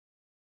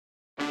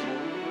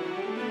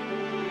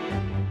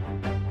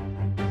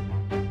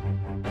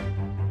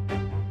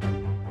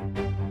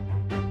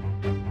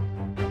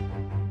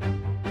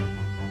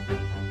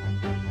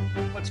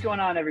going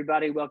on,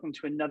 everybody? Welcome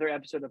to another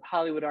episode of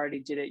Hollywood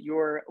Already Did It,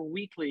 your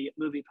weekly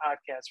movie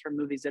podcast for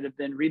movies that have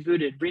been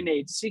rebooted,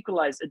 remade,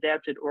 sequelized,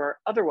 adapted, or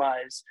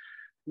otherwise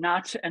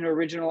not an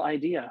original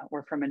idea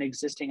or from an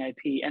existing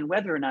IP, and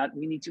whether or not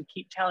we need to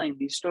keep telling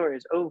these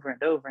stories over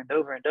and over and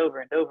over and over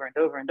and over and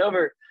over and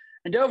over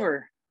and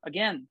over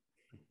again.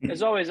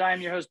 As always, I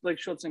am your host, Blake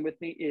Schultz, and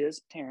with me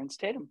is Terrence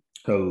Tatum.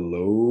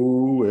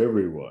 Hello,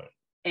 everyone.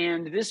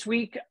 And this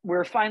week,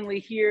 we're finally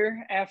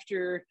here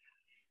after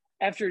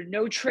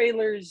no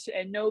trailers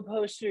and no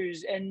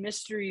posters and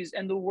mysteries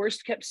and the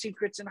worst kept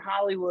secrets in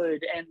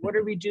Hollywood and what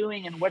are we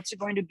doing and what's it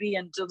going to be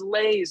and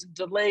delays and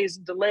delays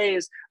and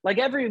delays. Like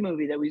every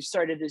movie that we've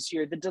started this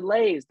year, the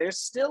delays, they're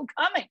still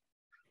coming.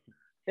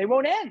 They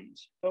won't end.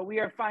 But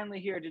we are finally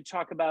here to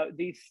talk about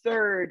the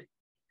third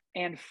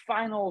and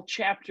final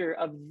chapter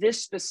of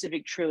this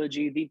specific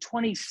trilogy, the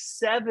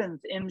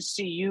 27th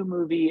MCU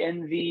movie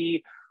and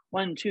the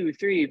 1, 2,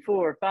 3,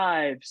 4,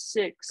 5,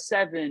 6,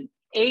 7,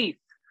 8th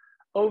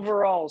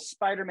overall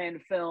Spider-Man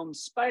film,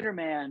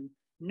 Spider-Man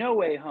No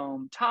Way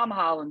Home, Tom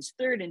Holland's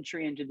third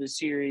entry into the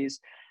series,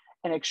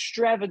 an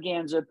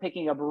extravaganza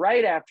picking up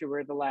right after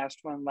where the last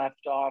one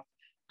left off.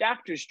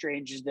 Doctor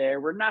Strange is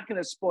there. We're not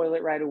going to spoil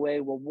it right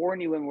away. We'll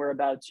warn you when we're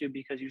about to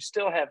because you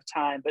still have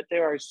time, but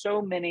there are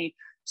so many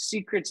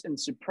secrets and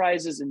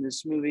surprises in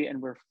this movie,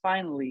 and we're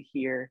finally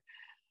here.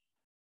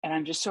 And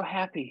I'm just so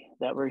happy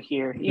that we're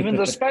here. Even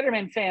though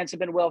Spider-Man fans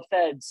have been well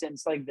fed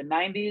since like the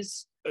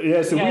 90s.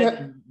 Yeah, so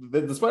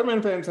the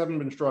Spider-Man fans haven't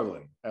been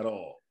struggling at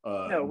all.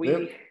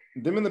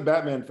 Them and the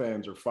Batman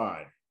fans are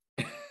fine.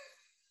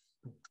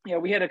 Yeah,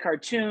 we had a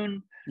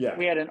cartoon. Yeah.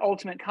 We had an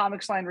Ultimate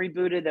Comics line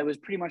rebooted that was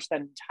pretty much that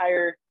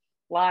entire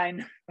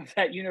line of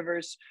that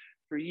universe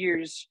for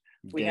years.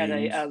 We had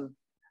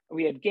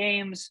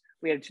games.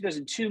 We had a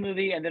 2002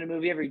 movie and then a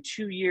movie every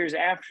 2 years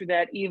after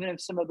that, even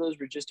if some of those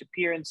were just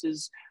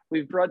appearances.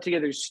 We've brought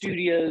together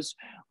studios.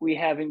 We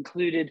have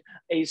included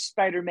a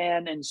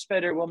Spider-Man and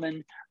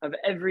Spider-Woman of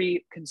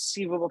every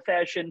conceivable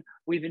fashion.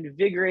 We've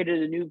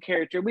invigorated a new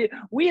character.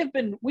 We've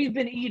been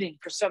eating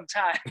for some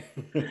time,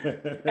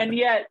 and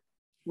yet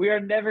we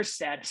are never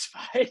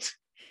satisfied.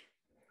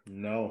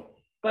 No.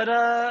 But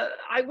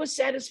I was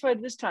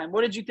satisfied this time.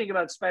 What did you think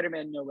about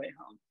Spider-Man No Way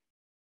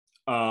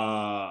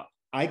Home?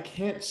 I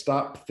can't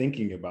stop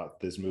thinking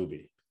about this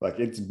movie. Like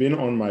it's been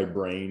on my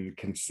brain,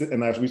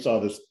 and as we saw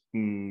this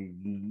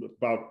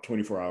about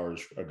 24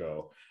 hours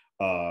ago,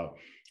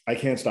 I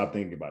can't stop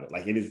thinking about it.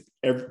 Like it is,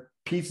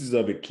 pieces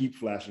of it keep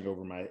flashing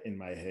over in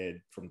my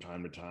head from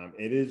time to time.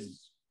 It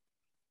is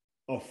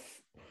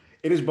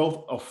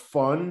both a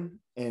fun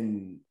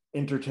and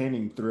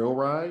entertaining thrill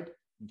ride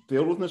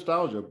filled with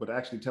nostalgia, but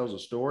actually tells a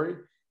story.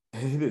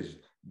 And it is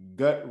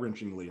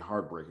gut-wrenchingly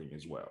heartbreaking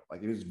as well.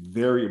 Like it is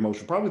very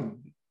emotional. Probably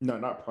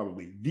not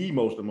probably the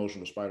most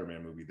emotional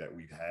Spider-Man movie that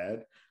we've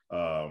had.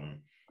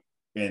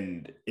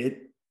 And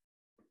it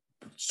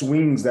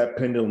swings that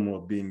pendulum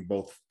of being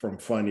both from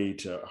funny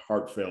to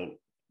heartfelt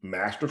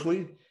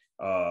masterfully.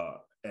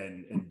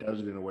 And does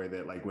it in a way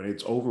that like when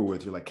it's over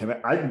with, you're like,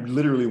 I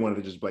literally wanted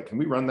to just be like, can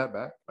we run that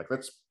back? Like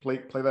let's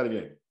play that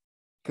again.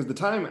 Because the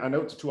time, I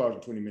know it's a 2 hours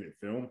and 20-minute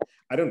film.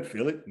 I don't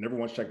feel it. Never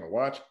once check my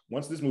watch.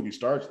 Once this movie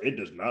starts, it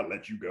does not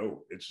let you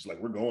go. It's just like,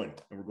 we're going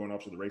and we're going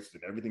off to the races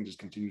and everything just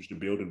continues to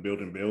build and build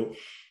and build.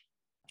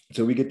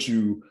 So we get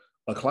to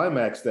a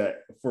climax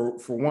that for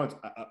once,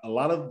 a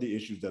lot of the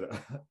issues that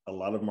a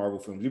lot of Marvel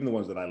films, even the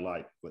ones that I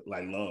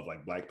love,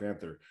 like Black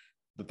Panther,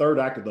 the third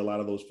act of a lot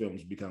of those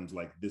films becomes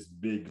like this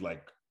big,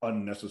 like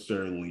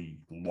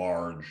unnecessarily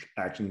large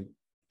action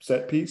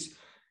set piece.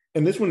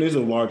 And this one is a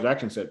large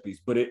action set piece,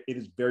 but it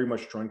is very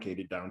much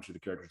truncated down to the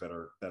characters that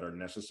are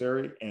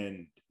necessary,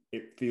 and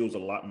it feels a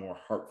lot more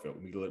heartfelt.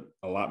 We get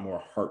a lot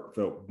more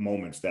heartfelt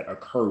moments that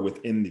occur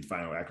within the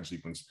final action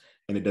sequence,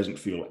 and it doesn't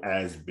feel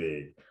as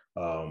big.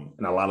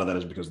 And a lot of that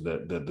is because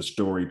the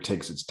story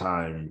takes its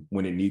time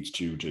when it needs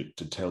to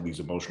tell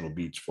these emotional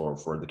beats for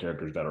the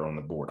characters that are on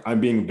the board.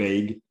 I'm being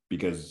vague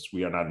because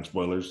we are not in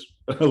spoilers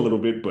a little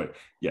bit, but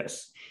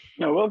yes.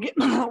 No,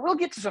 we'll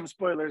get to some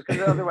spoilers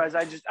because otherwise,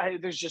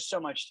 there's just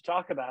so much to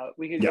talk about.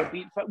 We could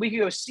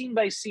go scene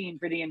by scene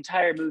for the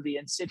entire movie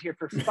and sit here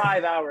for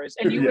 5 hours,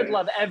 and you would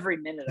love every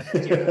minute of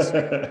it. Yes.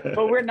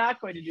 But we're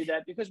not going to do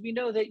that because we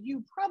know that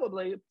you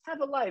probably have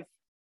a life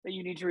that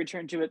you need to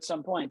return to at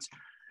some point,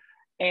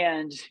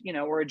 and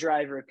or a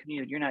drive or a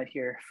commute. You're not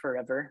here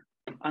forever,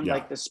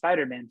 unlike the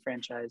Spider-Man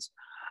franchise.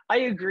 I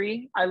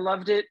agree. I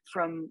loved it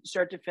from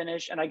start to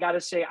finish, and I got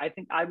to say, I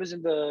think I was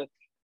in the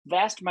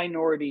vast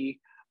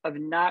minority of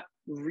not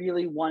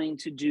really wanting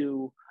to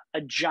do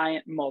a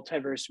giant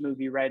multiverse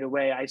movie right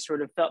away. I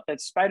sort of felt that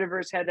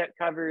Spider-Verse had that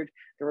covered.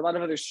 There were a lot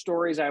of other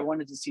stories I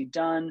wanted to see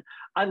done.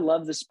 I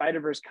love the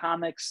Spider-Verse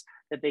comics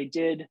that they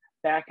did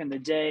back in the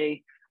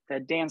day,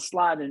 that Dan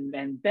Slott and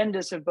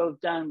Bendis have both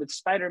done with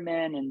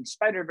Spider-Man and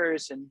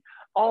Spider-Verse and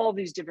all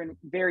these different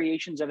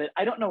variations of it.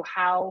 I don't know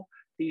how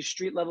the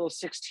street level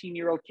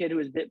 16-year-old kid who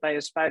was bit by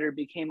a spider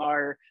became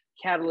our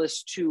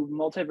catalyst to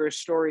multiverse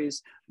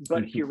stories,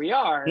 but here we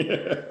are.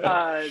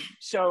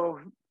 So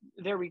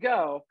there we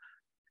go.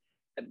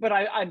 but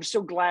I'm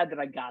so glad that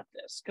I got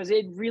this, because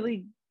it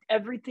really,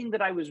 everything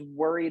that I was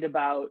worried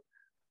about,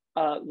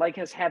 like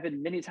has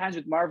happened many times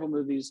with Marvel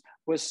movies,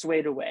 was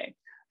swayed away.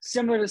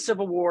 Similar to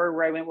Civil War,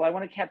 where I went, well, I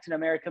want a Captain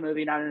America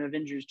movie, not an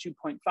Avengers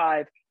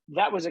 2.5.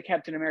 That was a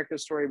Captain America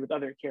story with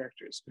other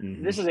characters.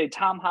 Mm-hmm. This is a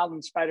Tom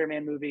Holland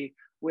Spider-Man movie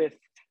with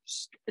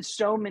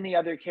so many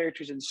other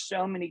characters and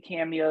so many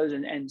cameos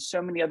and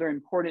so many other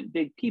important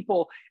big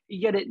people,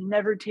 yet it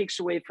never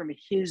takes away from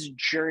his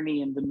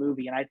journey in the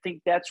movie. And I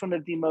think that's one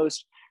of the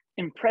most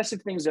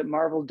impressive things that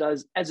Marvel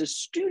does as a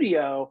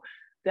studio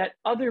that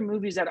other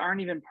movies that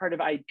aren't even part of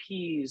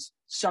IPs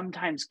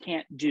sometimes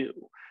can't do.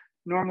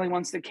 Normally,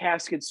 once the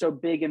cast gets so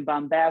big and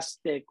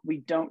bombastic, we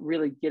don't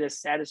really get a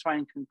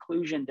satisfying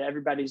conclusion to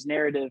everybody's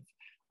narrative,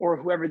 or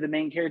whoever the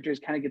main character is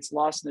kind of gets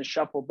lost in the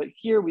shuffle. But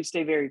here we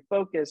stay very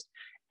focused,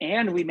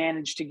 and we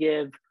manage to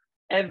give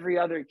every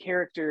other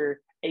character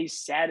a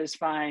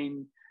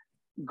satisfying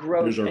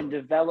growth and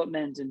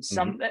development, and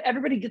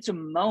everybody gets a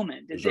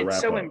moment. It's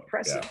so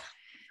impressive.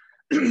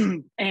 Yeah.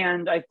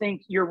 And I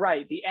think you're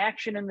right. The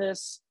action in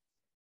this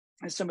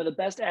is some of the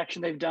best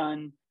action they've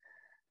done.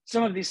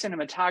 Some of the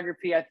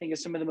cinematography, I think,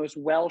 is some of the most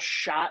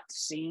well-shot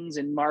scenes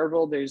in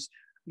Marvel. There's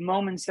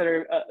moments that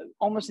are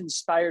almost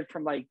inspired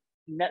from like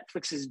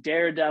Netflix's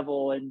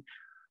Daredevil and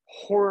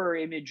horror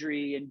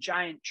imagery and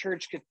giant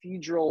church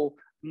cathedral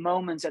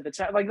moments at the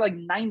time, like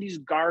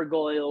 90s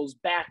gargoyles,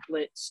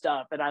 backlit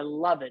stuff. And I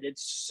love it.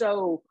 It's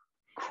so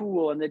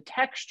cool. And the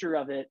texture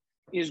of it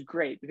is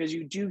great, because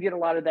you do get a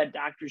lot of that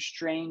Doctor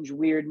Strange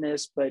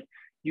weirdness, but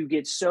you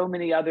get so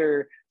many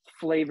other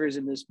flavors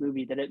in this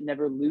movie that it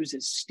never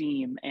loses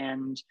steam.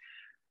 And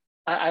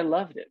I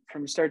loved it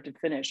from start to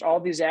finish. All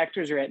these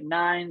actors are at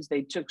nines.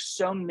 They took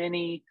so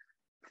many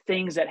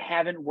things that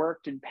haven't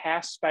worked in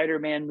past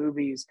Spider-Man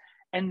movies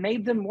and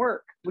made them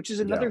work, which is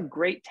another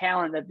great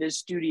talent that this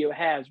studio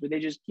has, where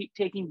they just keep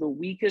taking the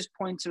weakest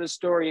points of a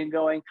story and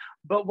going,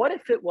 but what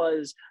if it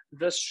was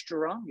the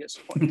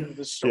strongest point of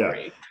the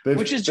story?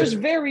 Which is just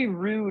very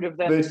rude of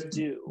them to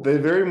do. They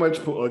very much,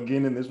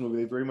 again, in this movie,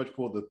 they very much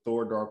pulled the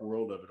Thor Dark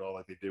World of it all,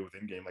 like they did with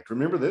Endgame. Like,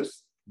 remember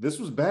this? This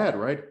was bad,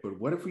 right? But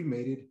what if we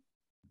made it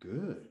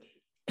good?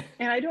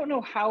 And I don't know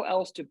how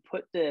else to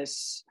put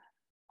this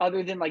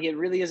other than like, it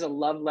really is a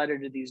love letter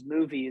to these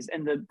movies.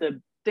 And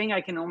the thing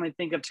I can only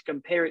think of to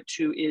compare it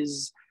to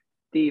is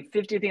the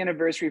 50th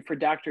anniversary for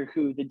Doctor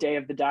Who, The Day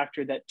of the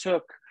Doctor, that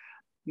took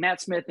Matt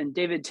Smith and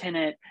David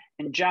Tennant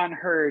and John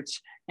Hurt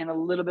and a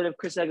little bit of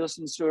Chris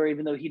Eccleston's story,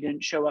 even though he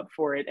didn't show up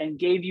for it, and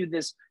gave you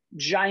this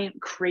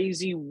giant,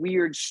 crazy,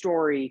 weird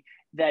story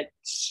that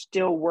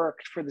still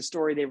worked for the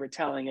story they were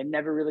telling and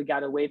never really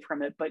got away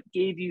from it, but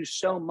gave you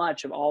so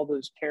much of all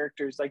those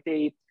characters. Like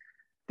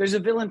there's a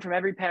villain from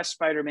every past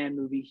Spider-Man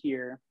movie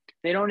here.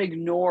 They don't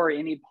ignore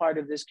any part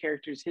of this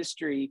character's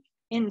history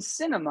in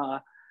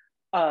cinema.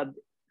 I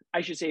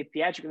should say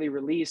theatrically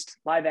released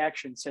live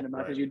action cinema,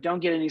 because you don't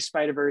get any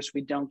Spider-Verse.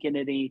 We don't get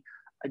any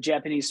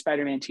Japanese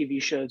Spider-Man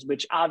TV shows,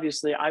 which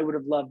obviously I would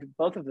have loved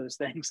both of those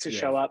things to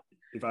show up.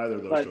 If either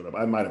of those showed up,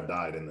 I might have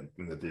died in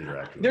the theater,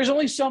 actually. There's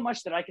only so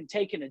much that I can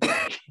take in a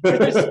day.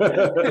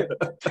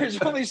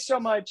 There's only so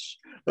much.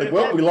 Like,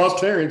 well, we lost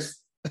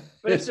Terrence.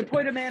 But if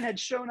Spider-Man had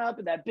shown up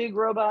in that big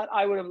robot,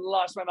 I would have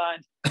lost my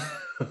mind.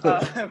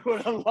 I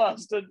would have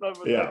lost it.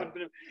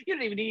 You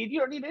don't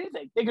need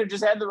anything. They could have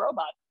just had the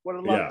robot. Would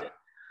have loved it.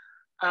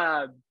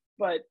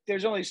 But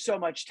there's only so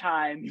much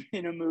time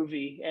in a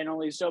movie, and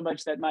only so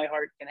much that my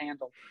heart can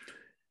handle.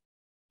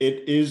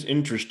 It is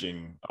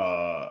interesting.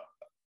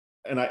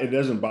 And it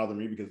doesn't bother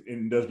me, because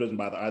it doesn't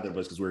bother either of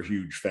us, because we're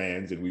huge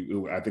fans,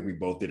 and I think we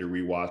both did a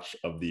rewatch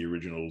of the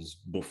originals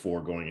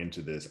before going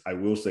into this. I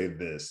will say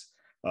this.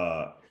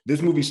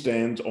 This movie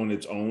stands on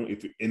its own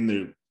in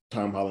the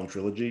Tom Holland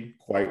trilogy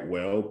quite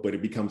well, but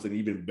it becomes an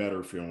even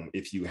better film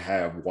if you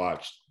have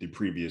watched the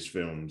previous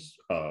films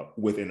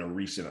within a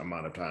recent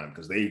amount of time,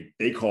 because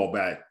they call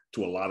back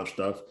to a lot of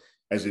stuff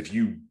as if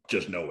you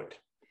just know it.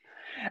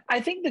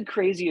 I think the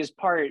craziest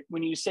part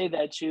when you say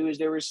that too is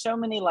there were so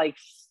many like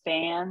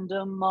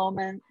fandom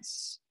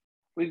moments.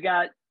 We've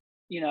got,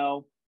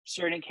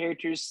 certain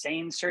characters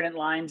saying certain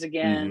lines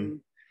again. Mm-hmm.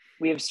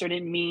 We have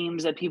certain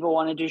memes that people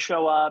wanted to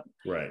show up.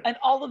 Right. And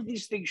all of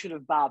these things should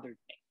have bothered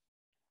me,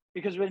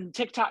 because when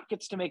TikTok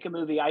gets to make a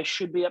movie, I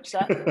should be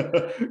upset.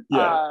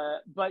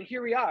 But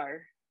here we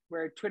are,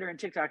 where Twitter and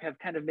TikTok have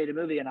kind of made a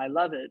movie, and I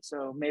love it.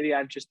 So maybe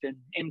I've just been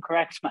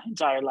incorrect my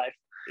entire life.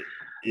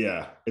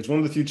 Yeah. It's one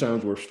of the few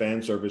times where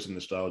fan service and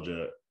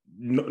nostalgia,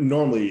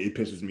 normally it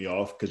pisses me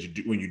off, because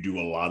when you do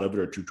a lot of it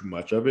or too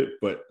much of it,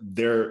 but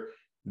they're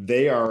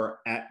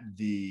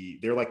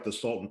like the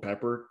salt and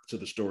pepper to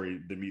the story,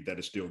 the meat that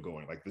is still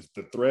going. Like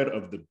the thread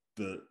of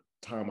the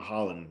Tom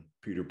Holland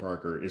Peter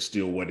Parker is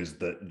still what is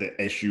the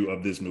issue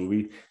of this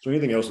movie. So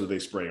anything else that they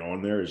spray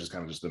on there is just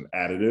kind of just an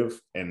additive,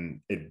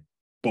 and it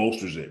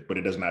bolsters it, but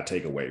it does not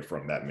take away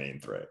from that main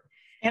thread.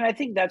 And I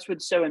think that's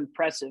what's so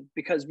impressive,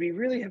 because we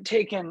really have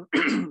taken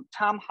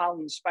Tom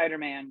Holland's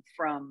Spider-Man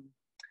from,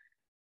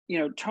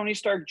 Tony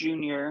Stark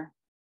Jr.,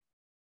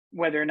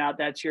 whether or not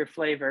that's your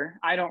flavor.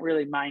 I don't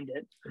really mind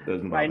it. It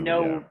doesn't I bother me.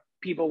 know Yeah.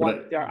 people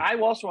want I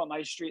also want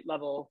my street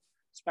level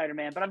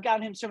Spider-Man, but I've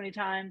gotten him so many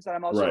times that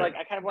I'm also Right. like,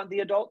 I kind of want the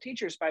adult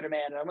teacher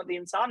Spider-Man, and I want the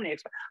Insomniac.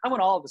 I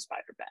want all the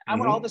Spider-Man. I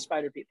want all the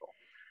Spider people.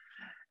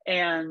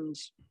 And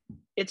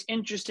it's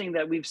interesting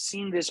that we've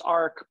seen this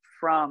arc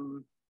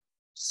from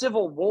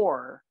Civil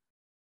War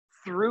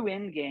through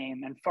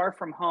Endgame and Far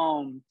From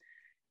Home,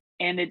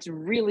 and it's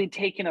really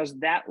taken us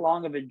that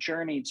long of a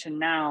journey to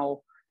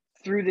now,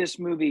 through this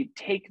movie,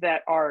 take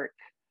that arc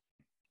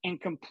and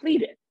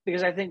complete it.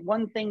 Because I think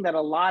one thing that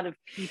a lot of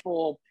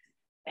people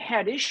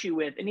had issue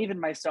with, and even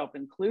myself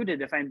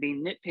included, if I'm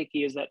being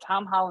nitpicky, is that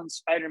Tom Holland's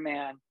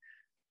Spider-Man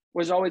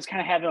was always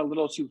kind of having a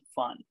little too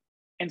fun.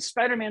 And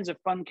Spider-Man's a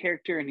fun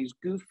character, and he's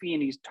goofy,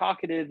 and he's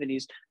talkative, and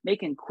he's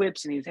making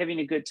quips, and he's having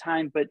a good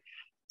time. But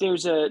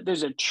there's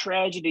a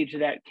tragedy to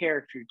that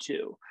character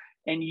too.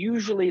 And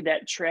usually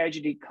that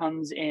tragedy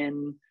comes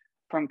in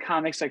from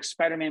comics like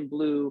Spider-Man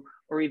Blue,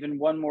 or even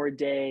One More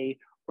Day,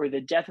 or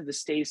The Death of the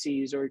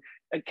Stacys, or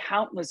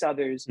countless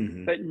others.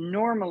 But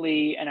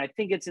normally, and I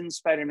think it's in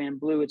Spider-Man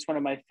Blue, it's one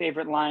of my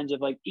favorite lines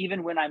of like,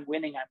 even when I'm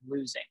winning, I'm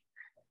losing.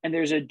 And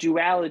there's a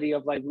duality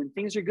of like, when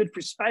things are good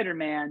for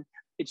Spider-Man,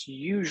 it's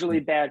usually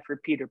bad for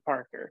Peter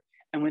Parker.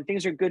 And when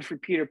things are good for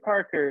Peter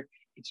Parker,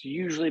 it's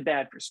usually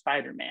bad for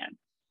Spider-Man.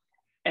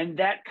 And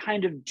that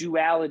kind of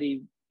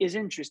duality is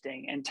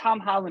interesting. And Tom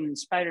Holland and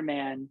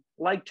Spider-Man,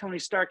 like Tony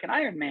Stark and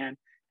Iron Man,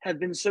 have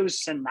been so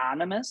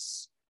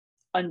synonymous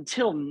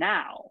until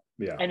now.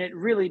 Yeah. And it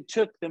really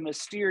took the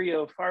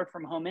Mysterio Far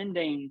From Home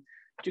ending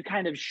to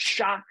kind of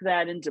shock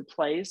that into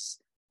place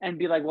and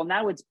be like, well,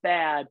 now it's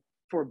bad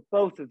for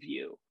both of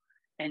you.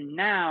 And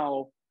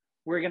now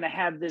we're going to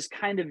have this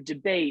kind of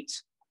debate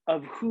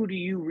of who do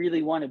you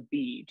really want to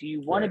be? Do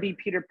you want to be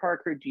Peter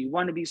Parker? Do you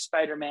want to be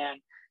Spider-Man?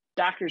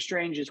 Doctor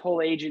Strange's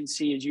whole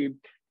agency is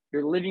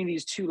you're living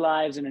these two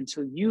lives, and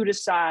until you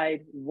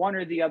decide one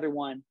or the other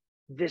one,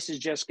 this is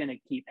just going to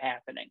keep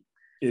happening.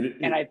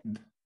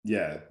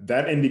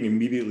 That ending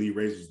immediately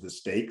raises the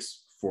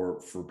stakes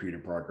for Peter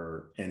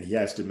Parker, and he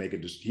has to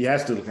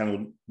kind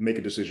of make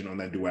a decision on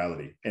that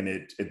duality. And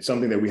it's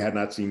something that we had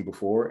not seen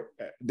before.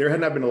 There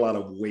had not been a lot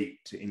of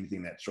weight to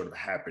anything that sort of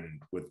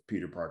happened with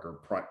Peter Parker,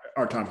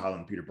 or Tom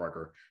Holland, Peter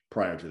Parker,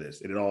 prior to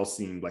this. It had all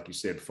seemed, like you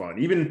said, fun.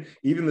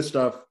 Even the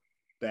stuff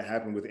that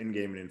happened with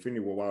Endgame and Infinity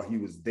War, while he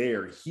was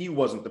there, he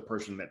wasn't the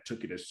person that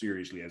took it as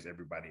seriously as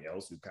everybody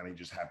else. It kind of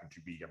just happened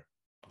to be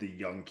the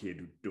young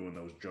kid doing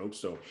those jokes.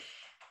 So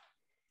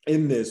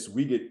in this,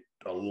 we get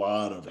a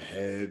lot of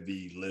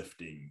heavy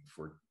lifting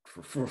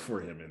for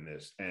him in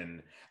this.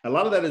 And a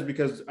lot of that is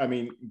because, I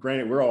mean,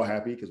 granted, we're all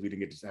happy because we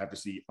didn't get to have to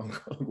see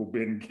Uncle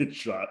Ben get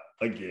shot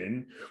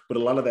again. But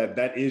a lot of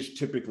that is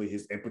typically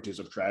his impetus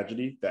of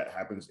tragedy that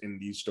happens in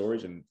these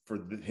stories. And for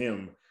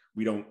him,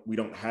 we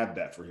don't have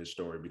that for his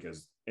story,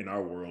 because in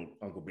our world,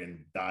 Uncle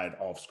Ben died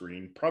off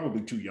screen,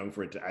 probably too young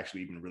for it to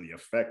actually even really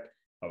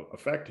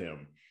affect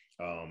him.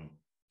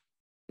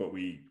 But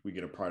we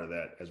get a part of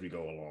that as we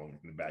go along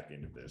in the back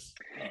end of this.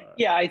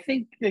 I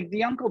think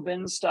the Uncle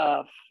Ben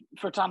stuff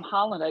for Tom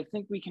Holland, I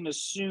think we can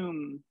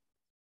assume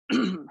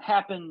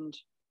happened,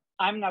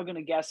 I'm now going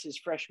to guess, his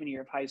freshman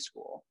year of high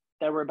school,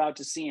 that we're about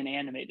to see in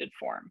animated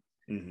form.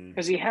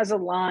 Because he has a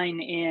line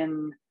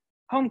in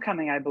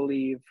Homecoming, I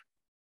believe,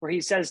 where he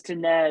says to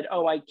Ned,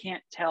 "Oh, I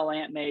can't tell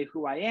Aunt May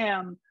who I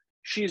am.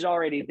 She's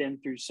already been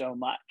through so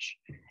much."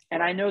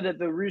 And I know that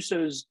the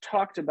Russos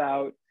talked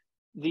about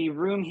the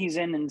room he's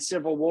in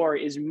Civil War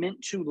is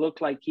meant to look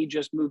like he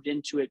just moved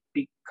into it,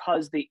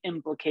 because the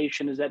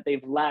implication is that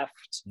they've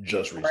left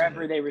just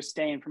wherever they were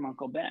staying from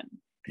Uncle Ben.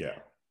 Yeah.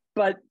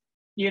 But,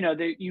 you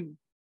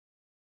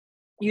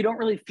don't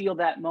really feel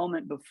that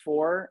moment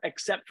before,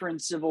 except for in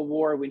Civil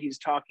War, when he's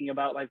talking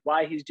about like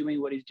why he's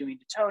doing what he's doing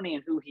to Tony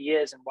and who he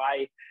is and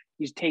why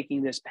he's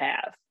taking this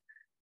path.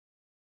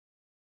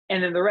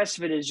 And then the rest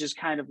of it is just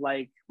kind of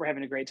like, we're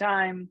having a great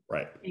time.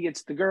 Right. He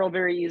gets the girl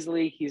very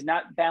easily. He's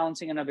not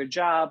balancing another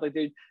job. Like,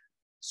 there's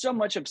so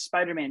much of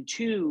Spider-Man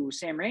 2,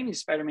 Sam Raimi's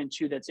Spider-Man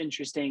 2, that's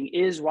interesting,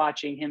 is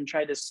watching him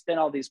try to spin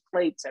all these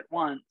plates at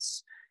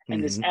once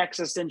and this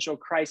existential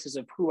crisis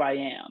of who I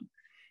am.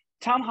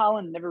 Tom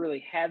Holland never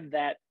really had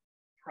that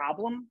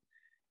problem.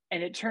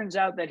 And it turns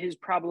out that his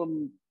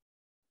problem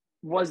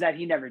was that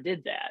he never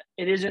did that.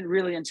 It isn't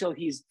really until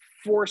he's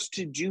forced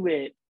to do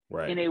it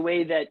in a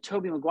way that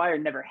Tobey Maguire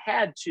never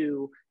had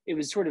to. It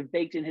was sort of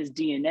baked in his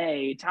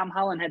DNA. Tom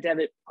Holland had to have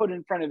it put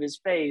in front of his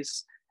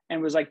face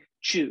and was like,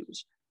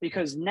 choose.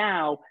 Because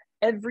now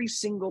every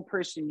single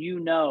person you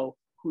know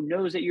who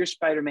knows that you're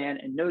Spider-Man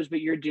and knows what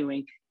you're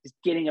doing is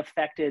getting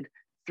affected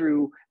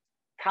through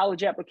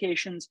college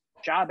applications,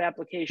 job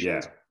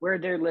applications, where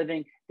they're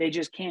living. They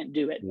just can't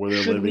do it.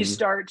 Should we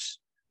start?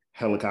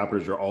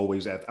 Helicopters are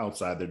always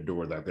outside their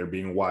door, that they're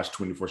being watched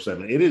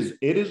 24/7.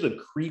 It is a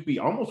creepy,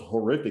 almost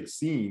horrific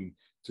scene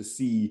to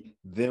see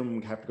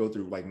them have to go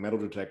through like metal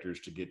detectors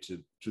to get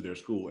to their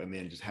school, and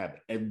then just have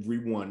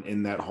everyone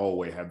in that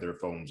hallway have their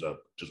phones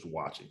up just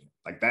watching.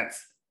 Like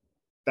that's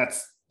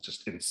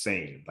just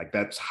insane. Like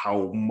that's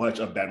how much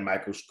of that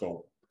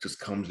microscope just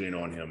comes in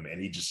on him,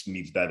 and he just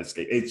needs that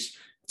escape. It's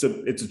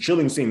a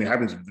chilling scene that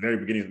happens at the very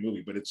beginning of the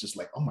movie, but it's just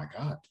like, oh my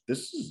God,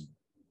 this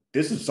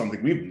is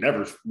something we've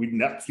never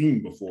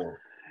seen before.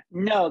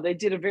 No, they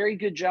did a very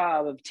good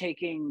job of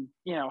taking,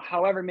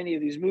 however many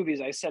of these movies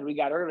I said we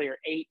got earlier,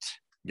 8,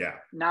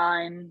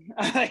 9,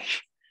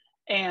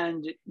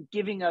 and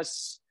giving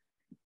us,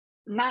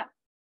 not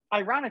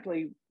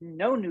ironically,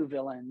 no new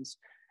villains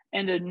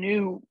and a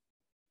new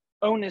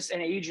onus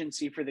and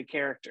agency for the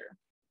character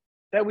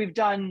that we've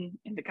done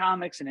in the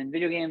comics and in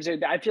video games.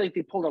 I feel like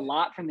they pulled a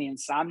lot from the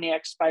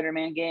Insomniac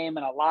Spider-Man game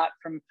and a lot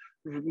from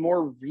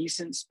more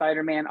recent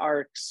Spider-Man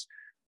arcs,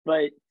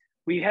 but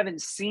we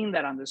haven't seen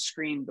that on the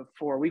screen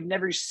before. We've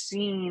never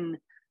seen,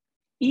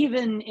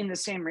 even in the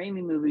Sam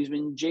Raimi movies,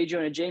 when J.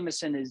 Jonah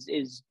Jameson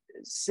is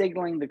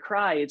signaling the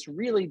cry, it's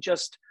really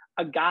just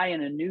a guy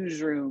in a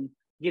newsroom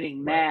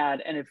getting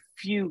mad and a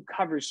few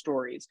cover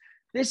stories.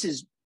 This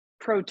is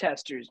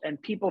protesters and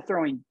people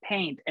throwing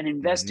paint and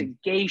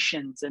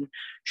investigations. And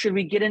should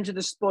we get into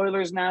the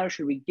spoilers now?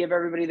 Should we give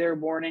everybody their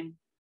warning?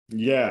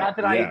 Yeah. Not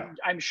that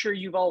I'm sure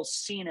you've all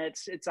seen it.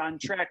 It's on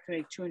track to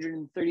make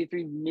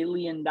 $233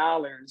 million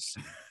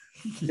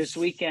this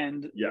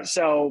weekend. Yeah.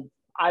 So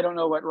I don't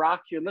know what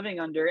rock you're living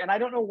under. And I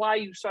don't know why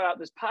you sought out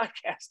this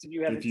podcast if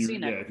you haven't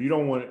seen it. Yeah, if you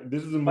don't want,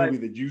 this is a movie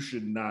that you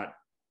should not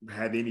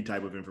have any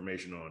type of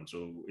information on.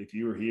 So if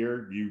you're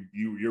here,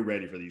 you're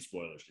ready for these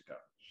spoilers to come.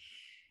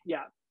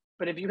 Yeah.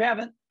 But if you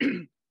haven't,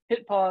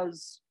 hit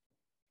pause,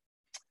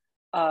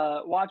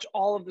 watch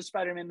all of the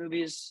Spider-Man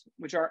movies,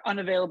 which are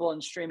unavailable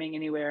and streaming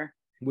anywhere.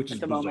 Which is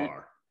the bizarre. Moment.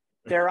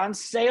 They're on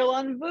sale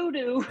on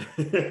Vudu.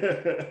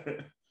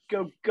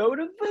 Go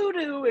to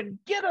Vudu and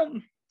get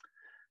them.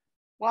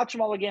 Watch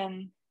them all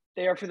again.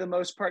 They are, for the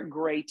most part,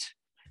 great.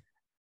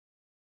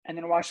 And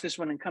then watch this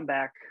one and come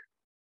back.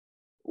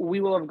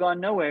 We will have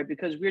gone nowhere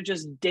because we're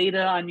just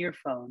data on your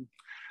phone.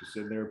 Just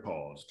sit there,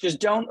 pause. Just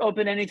don't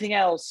open anything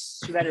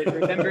else so that it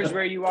remembers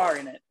where you are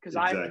in it. Because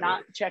I'm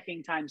not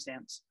checking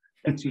timestamps.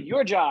 That's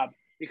your job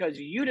because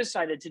you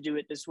decided to do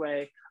it this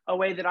way, a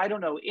way that I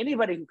don't know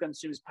anybody who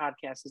consumes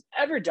podcasts has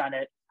ever done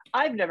it.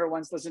 I've never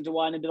once listened to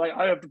one and be like,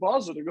 I have to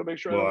pause it and go make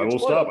sure. Well, I will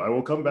stop. I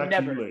will come back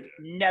to you later.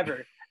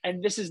 Never.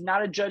 And this is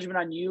not a judgment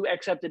on you,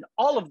 except in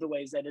all of the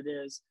ways that it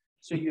is.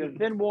 So you have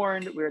been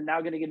warned. We're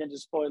now going to get into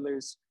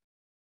spoilers.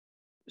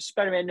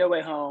 Spider-Man No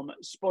Way Home,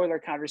 spoiler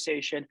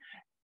conversation.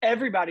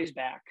 Everybody's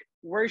back.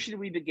 Where should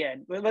we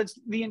begin?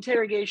 The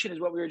interrogation is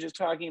what we were just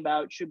talking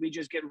about. Should we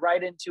just get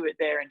right into it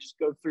there and just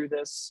go through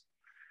this?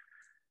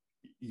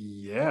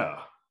 Yeah.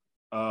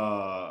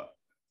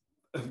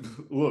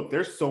 Look,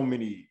 there's so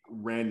many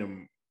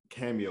random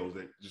cameos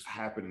that just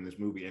happen in this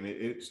movie, and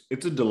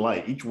it's a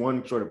delight. Each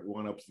one sort of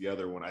one-ups the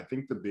other one. I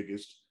think the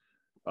biggest,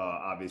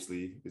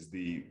 obviously, is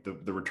the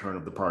return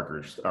of the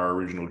Parkers, our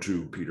original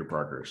 2 Peter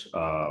Parkers.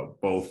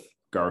 Both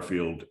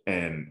Garfield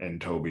and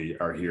Tobey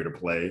are here to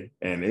play,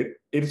 and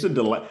it's a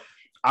delight.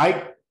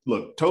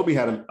 Tobey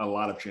had a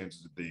lot of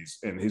chances at these,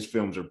 and his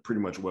films are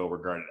pretty much well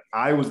regarded.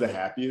 I was the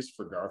happiest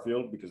for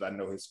Garfield because I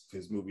know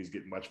his movies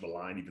get much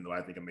maligned, even though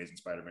I think Amazing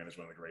Spider-Man is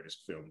one of the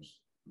greatest films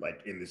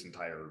like in this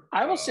entire.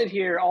 I will sit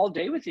here all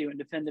day with you and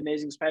defend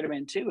Amazing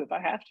Spider-Man 2 if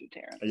I have to,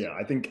 Terrence. Yeah,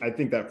 I think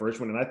that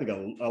first one, and I think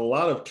a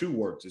lot of 2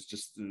 works. It's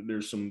just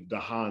there's some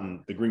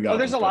the Green Goblin. Oh,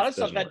 there's a lot of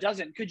stuff that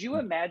doesn't. Could you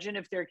imagine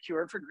if their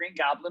cure for Green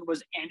Goblin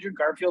was Andrew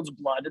Garfield's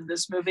blood in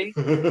this movie?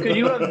 Could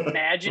you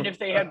imagine if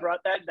they had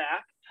brought that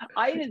back?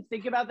 I didn't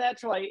think about that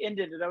till I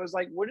ended it. I was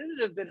like, wouldn't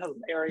it have been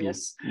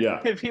hilarious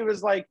if he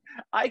was like,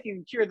 I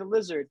can cure the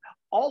lizard?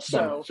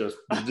 Also,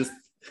 just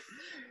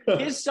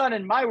his son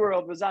in my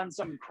world was on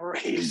some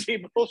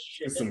crazy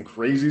bullshit. Some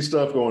crazy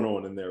stuff going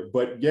on in there.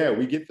 But yeah,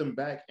 we get them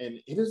back, and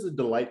it is a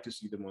delight to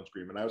see them on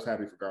screen. And I was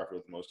happy for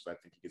Garfield the most because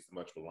I think he gets the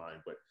much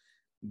maligned.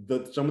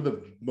 But some of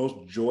the most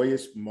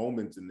joyous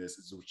moments in this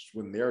is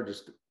when they're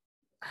just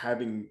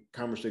having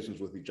conversations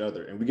with each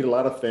other. And we get a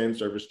lot of fan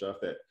service stuff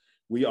that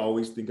we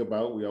always think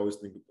about. We always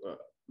think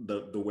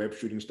the web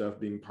shooting stuff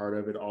being part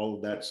of it, all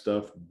of that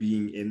stuff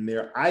being in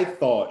there. I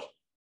thought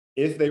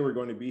if they were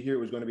going to be here,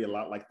 it was going to be a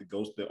lot like the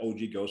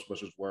OG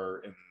Ghostbusters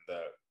were in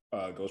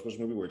the Ghostbusters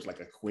movie, where it's like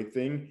a quick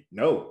thing.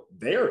 No,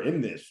 they're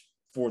in this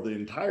for the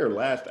entire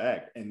last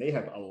act, and they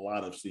have a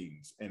lot of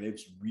scenes, and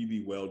it's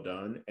really well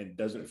done and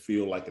doesn't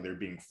feel like they're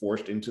being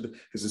forced into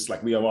because it's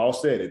like we have all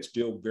said, it's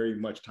still very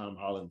much Tom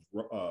Holland's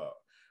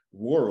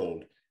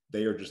world.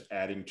 They are just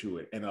adding to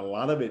it. And a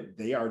lot of it,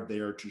 they are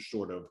there to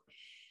sort of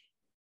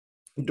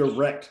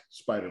direct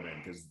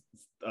Spider-Man because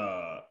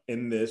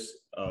in this,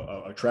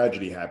 a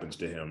tragedy happens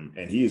to him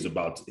and he's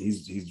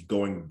he's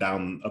going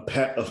down a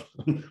path,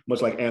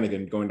 much like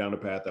Anakin, going down a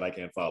path that I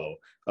can't follow.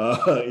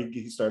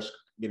 He starts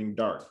getting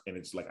dark and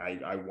it's like,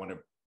 I want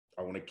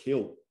to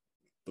kill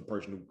the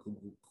person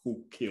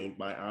who killed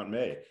my Aunt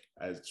May.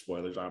 As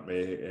spoilers, Aunt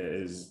May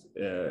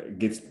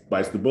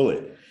bites the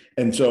bullet.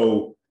 And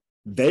so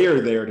they are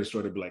there to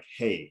sort of be like,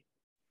 hey,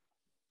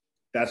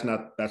 that's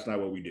not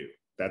what we do.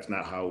 that's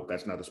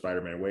not the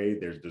Spider-Man way.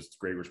 There's this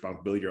great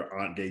responsibility. Your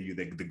aunt gave you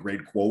the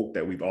great quote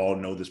that we've all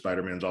know the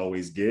Spider-Mans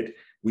always get.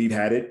 We've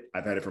had it.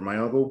 I've had it from my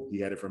uncle. He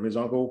had it from his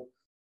uncle.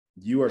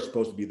 You are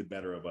supposed to be the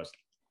better of us.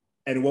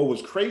 And what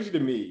was crazy to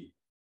me,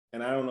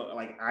 and I don't know,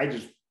 like I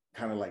just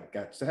kind of like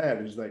got sad.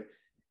 It was like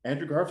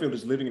Andrew Garfield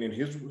is living in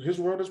his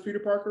world as Peter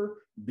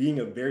Parker, being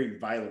a very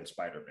violent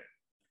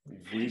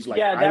Spider-Man. He's like,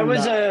 yeah, that I'm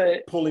was not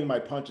pulling my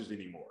punches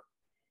anymore.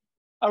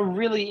 A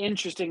really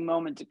interesting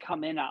moment to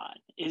come in on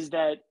is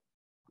that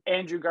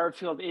Andrew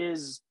Garfield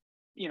is,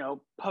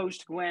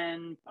 post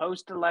Gwen,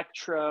 post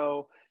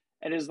Electro,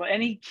 and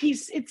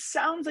it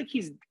sounds like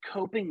he's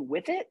coping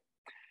with it.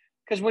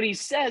 Because what he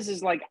says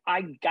is like,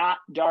 I got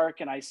dark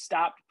and I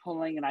stopped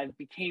pulling and I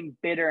became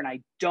bitter and I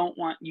don't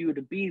want you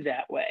to be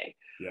that way.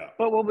 Yeah.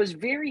 But what was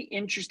very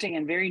interesting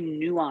and very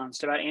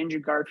nuanced about Andrew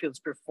Garfield's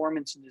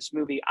performance in this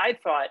movie, I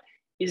thought,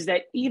 is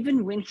that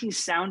even when he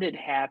sounded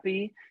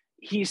happy,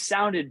 he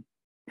sounded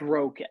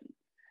broken.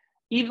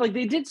 Even like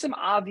they did some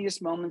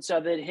obvious moments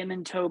of it. Him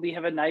and Toby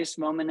have a nice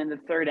moment in the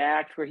third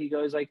act where he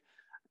goes like,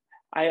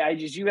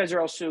 you guys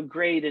are all so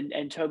great.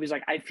 And Toby's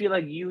like, I feel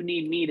like you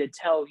need me to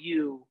tell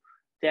you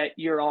that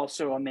you're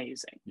also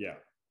amazing. Yeah.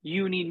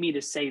 You need me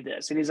to say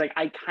this. And he's like,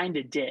 I kind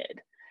of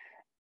did.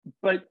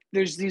 But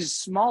there's these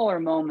smaller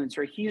moments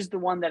where he's the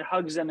one that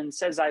hugs them and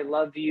says, I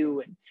love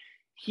you. And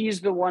he's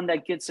the one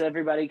that gets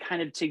everybody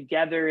kind of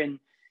together and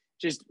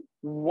just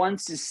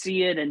wants to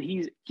see it. And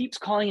he keeps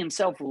calling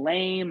himself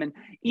lame. And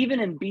even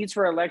in beats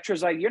where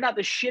Electro's like, you're not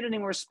the shit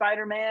anymore,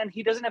 Spider-Man.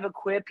 He doesn't have a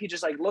quip. He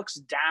just like looks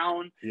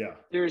down. Yeah.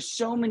 There's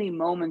so many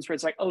moments where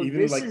it's like, oh,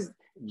 even this like, is,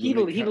 he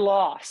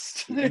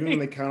lost. Even when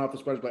they count off the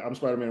Spider, like I'm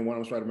Spider-Man 1,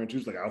 I'm Spider-Man 2,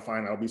 it's like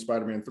I'll be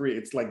Spider-Man 3.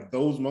 It's like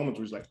those moments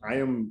where it's like I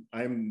am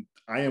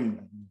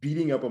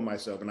beating up on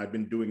myself, and I've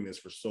been doing this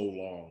for so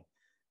long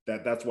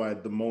that's why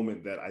the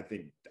moment that I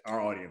think our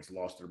audience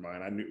lost their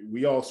mind. I knew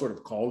we all sort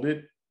of called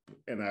it,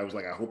 and I was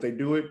like, I hope they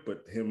do it,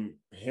 but him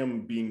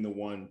being the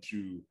one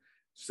to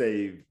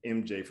save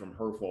MJ from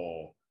her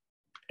fall.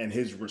 And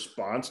his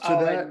response to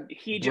that,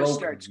 he just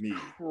starts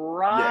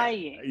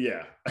crying.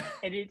 Yeah.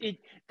 And it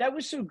that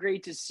was so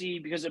great to see,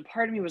 because a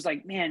part of me was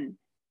like, man,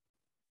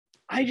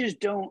 I just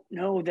don't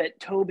know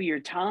that Toby or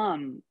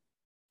Tom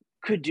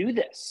could do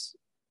this.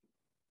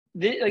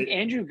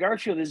 Andrew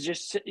Garfield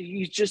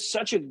he's just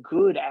such a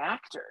good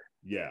actor.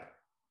 Yeah.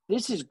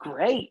 This is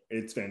great.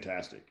 It's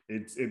fantastic.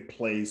 It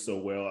plays so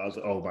well. I was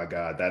like, oh my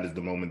God, that is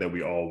the moment that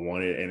we all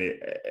wanted. And it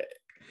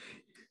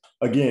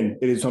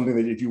is something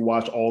that if you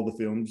watch all the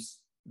films,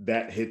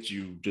 that hits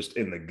you just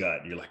in the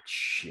gut. You're like,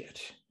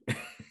 shit.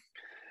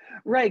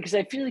 Right, because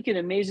I feel like in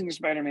Amazing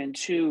Spider-Man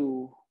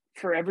 2,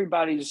 for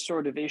everybody's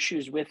sort of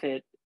issues with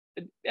it,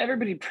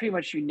 everybody pretty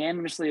much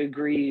unanimously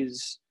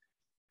agrees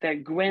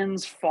that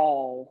Gwen's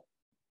fall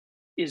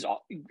is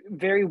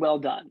very well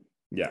done.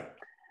 Yeah.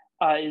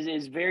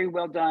 Is very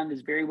well done,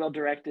 is very well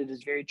directed,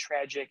 is very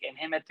tragic, and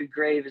him at the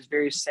grave is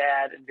very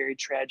sad and very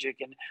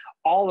tragic, and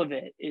all of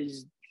it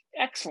is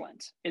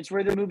excellent. It's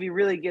where the movie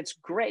really gets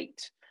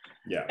great.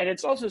 Yeah. And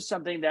it's also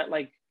something that,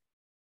 like,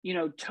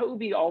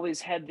 Toby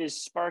always had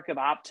this spark of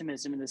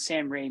optimism in the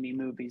Sam Raimi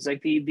movies.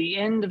 Like the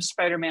end of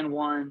Spider-Man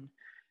 1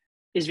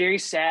 is very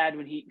sad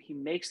when he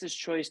makes this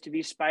choice to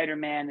be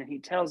Spider-Man, and he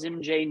tells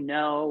MJ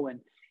no, and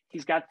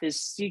he's got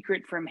this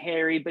secret from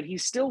Harry, but he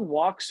still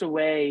walks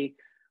away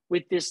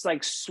with this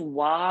like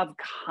suave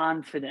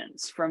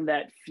confidence from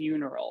that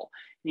funeral.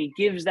 And he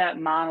gives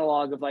that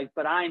monologue of like,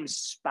 but I'm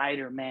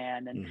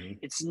Spider-Man, and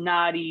it's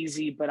not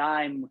easy, but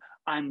I'm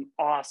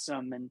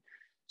awesome. And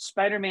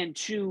Spider-Man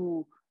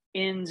 2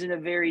 ends in a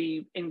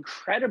very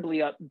incredibly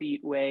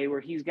upbeat way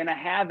where he's going to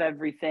have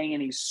everything,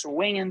 and he's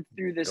swinging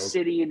through the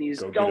city, and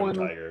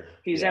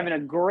he's having a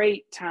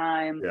great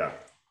time. Yeah.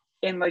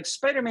 And like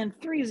Spider-Man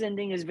 3's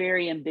ending is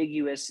very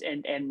ambiguous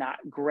and not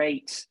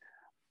great,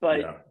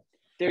 but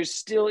there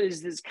still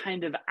is this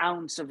kind of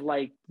ounce of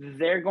like,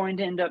 they're going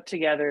to end up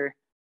together.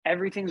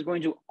 Everything's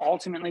going to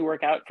ultimately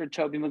work out for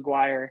Tobey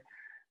Maguire,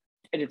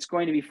 and it's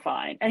going to be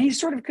fine. And he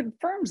sort of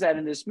confirms that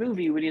in this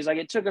movie when he's like,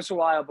 it took us a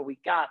while, but we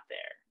got there.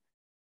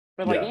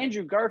 But like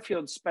Andrew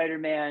Garfield's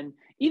Spider-Man,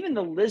 even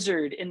the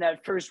lizard in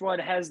that first one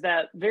has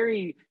that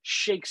very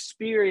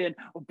Shakespearean,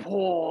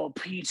 poor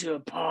Peter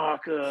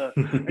Parker,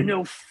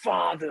 no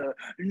father,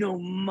 no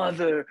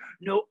mother,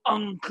 no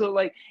uncle.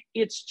 Like,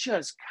 it's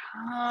just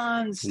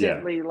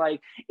constantly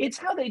like, it's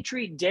how they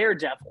treat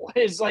Daredevil.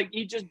 It's like,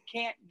 you just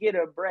can't get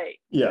a break.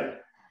 Yeah.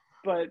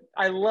 But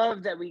I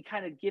love that we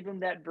kind of give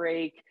him that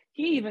break.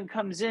 He even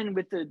comes in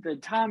with the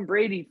Tom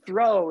Brady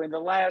throw in the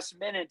last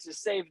minute to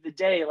save the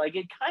day. Like,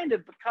 it kind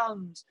of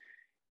becomes,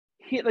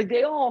 like,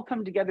 they all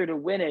come together to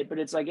win it, but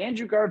it's like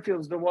Andrew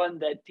Garfield's the one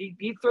that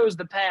he throws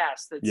the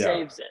pass that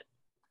saves it.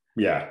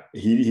 Yeah,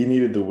 he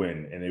needed the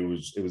win, and it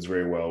was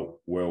very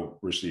well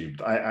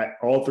received. I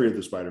all three of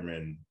the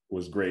Spider-Men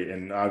was great,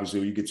 and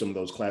obviously you get some of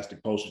those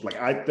classic posters.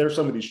 Like there's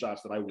some of these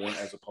shots that I want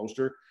as a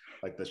poster,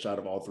 like the shot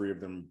of all three of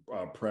them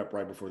prep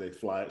right before they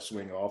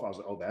swing off. I was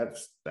like, oh,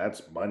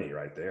 that's money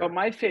right there. But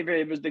my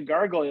favorite was the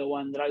gargoyle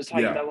one that I was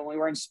talking about when we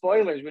were in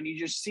spoilers, when you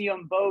just see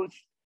them both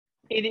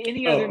in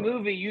any other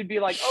movie, you'd be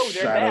like, oh,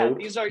 they're bad.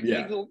 These are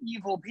evil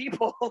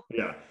people.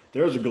 Yeah,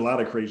 there's a lot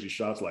of crazy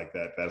shots like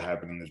that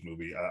happen in this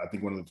movie. I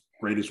think one of the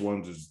greatest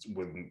ones is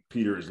when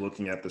Peter is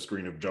looking at the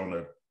screen of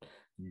Jonah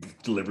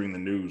delivering the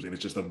news, and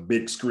it's just a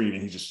big screen,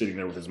 and he's just sitting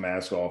there with his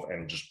mask off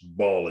and just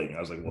bawling. I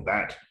was like, well,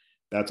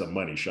 that's a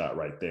money shot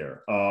right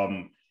there.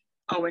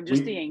 Oh, and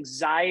just the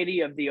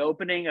anxiety of the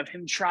opening of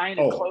him trying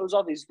to close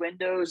all these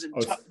windows and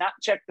not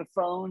check the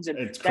phones, and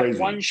it's that crazy.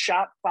 one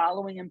shot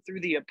following him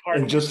through the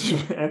apartment. And just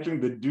answering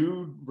the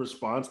dude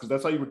response, because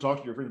that's how you would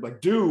talk to your friends,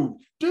 like, dude,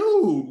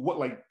 what,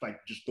 like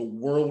just the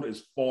world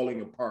is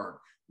falling apart.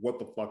 What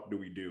the fuck do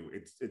we do?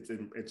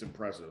 It's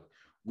impressive.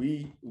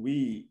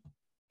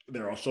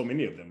 There are so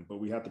many of them,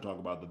 but we have to talk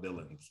about the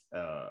villains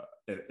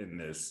in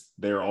this.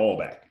 They're all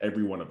back,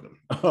 every one of them,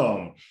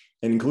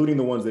 and including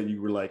the ones that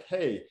you were like,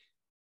 hey.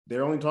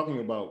 They're only talking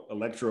about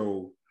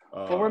Electro.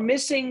 Well, we're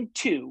missing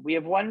two. We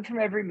have one from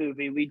every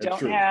movie. We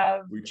don't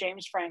have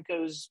James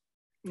Franco's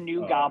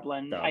New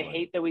Goblin. I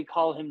hate that we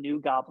call him New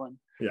Goblin.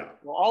 Yeah.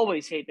 We'll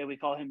always hate that we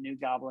call him New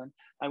Goblin.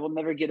 I will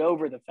never get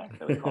over the fact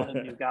that we call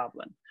him New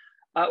Goblin.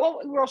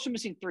 Well, we're also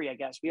missing three, I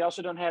guess. We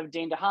also don't have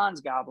Dane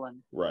DeHaan's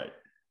Goblin. Right.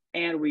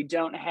 And we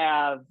don't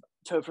have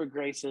Topher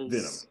Grace's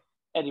Venom.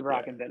 Eddie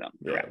Brock and Venom.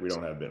 Yeah, correct. We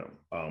don't have Venom.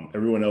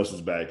 Everyone else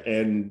is back,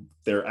 and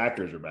their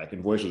actors are back,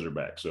 and voices are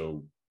back.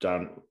 So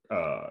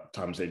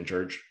Thomas Hayden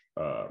Church,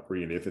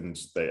 Rhian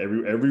Ithans,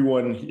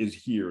 everyone is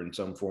here in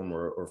some form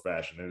or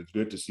fashion, and it's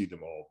good to see them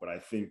all. But I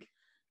think,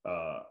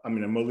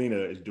 Molina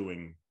is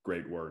doing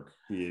great work.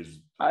 He is.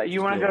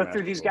 You want to go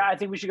through these guys? I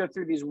think we should go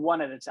through these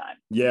one at a time.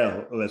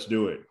 Yeah, let's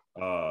do it.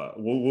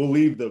 We'll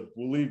leave the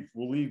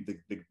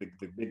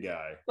big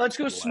guy. Let's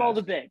go small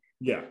to big.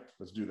 Yeah,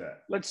 let's do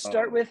that. Let's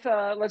start with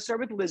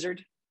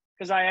Lizard,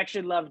 because I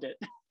actually loved it.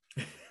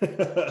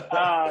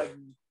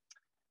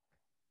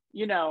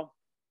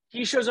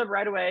 He shows up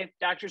right away.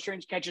 Doctor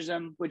Strange catches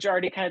him, which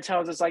already kind of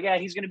tells us, like, yeah,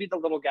 he's going to be the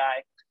little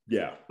guy.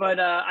 Yeah. But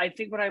I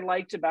think what I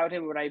liked about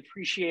him, what I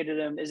appreciated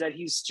him, is that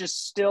he's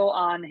just still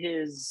on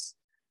his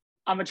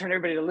I'm going to turn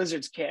everybody to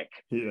Lizard's kick.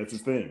 Yeah, that's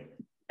his thing.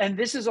 And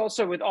this is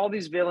also with all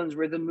these villains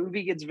where the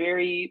movie gets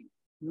very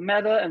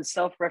meta and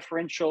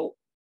self-referential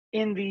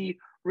in the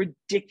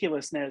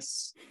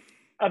ridiculousness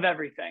of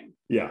everything.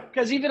 Yeah.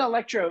 Because even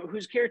Electro,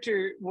 whose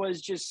character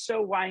was just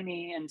so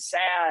whiny and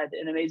sad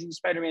in Amazing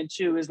Spider-Man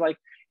 2, is like,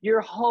 your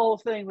whole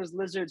thing was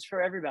lizards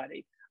for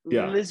everybody.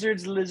 Yeah.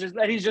 Lizards.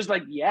 And he's just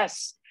like,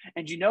 yes.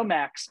 And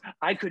Max,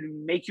 I could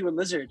make you a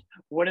lizard.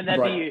 Wouldn't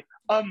that be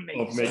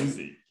amazing?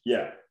 Amazing.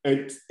 Yeah.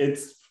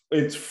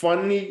 It's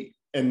funny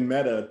and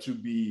meta to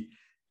be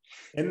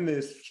in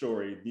this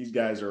story. These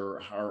guys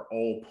are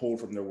all pulled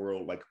from their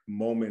world, like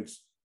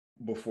moments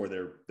before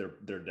their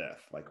death,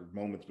 like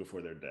moments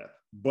before their death.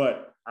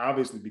 But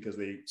obviously, because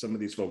some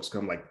of these folks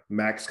come, like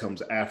Max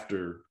comes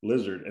after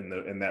Lizard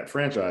in that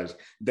franchise,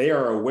 they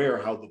are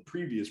aware how the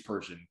previous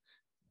person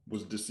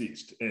was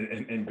deceased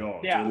and gone.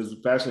 Yeah. So it is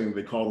fascinating.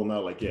 They call them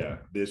out like, yeah,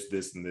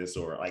 this, and this,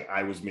 or like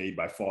I was made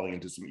by falling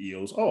into some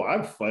eels. Oh,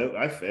 I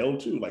failed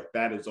too. Like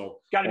that is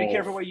all. Got to be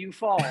careful where you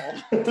fall.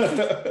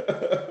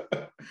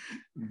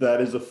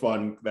 That is a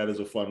fun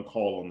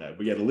call on that.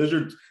 But yeah, the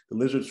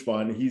lizard's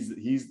fun. He's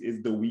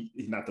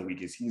not the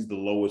weakest. He's the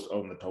lowest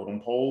on the totem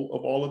pole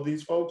of all of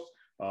these folks.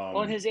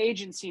 Well, his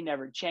agency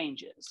never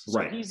changes. So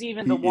right. He's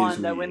even the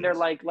one that when they're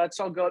like, let's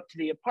all go up to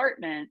the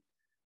apartment.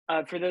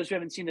 For those who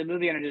haven't seen the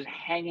movie and are just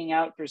hanging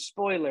out for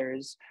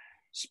spoilers,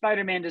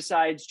 Spider-Man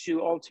decides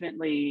to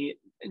ultimately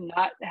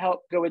not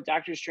help go with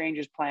Doctor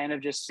Strange's plan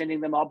of just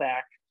sending them all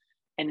back,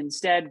 and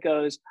instead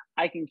goes,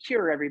 I can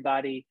cure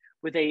everybody,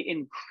 with an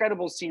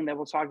incredible scene that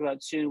we'll talk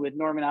about soon with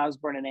Norman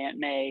Osborn and Aunt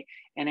May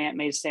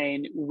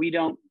saying, we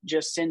don't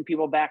just send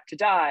people back to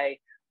die,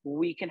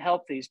 we can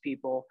help these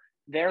people.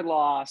 They're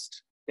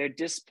lost, they're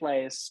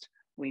displaced,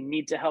 we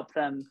need to help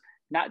them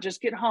not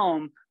just get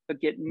home, but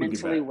get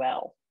mentally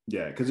well.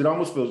 Yeah, because it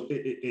almost feels,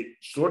 it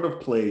sort of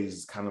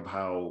plays kind of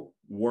how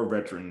war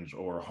veterans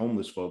or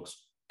homeless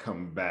folks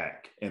come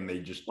back and they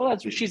just... Well,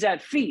 that's what she's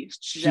at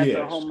Feast. She's at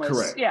the homeless.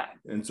 Correct. Yeah.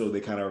 And so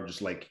they kind of are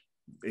just like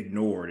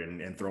ignored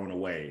and thrown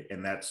away.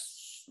 And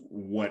that's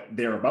what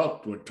they're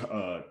about, what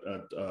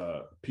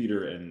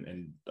Peter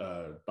and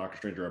Doctor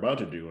Strange are about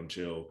to do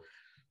until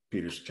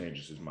Peter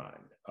changes his mind.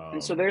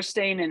 And so they're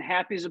staying in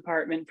Happy's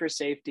apartment for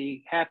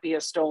safety. Happy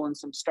has stolen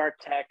some Stark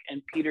tech,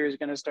 and Peter is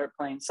going to start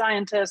playing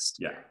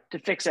scientist to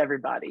fix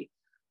everybody.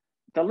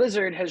 The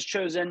Lizard has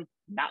chosen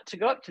not to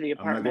go up to the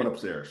apartment. I'm not going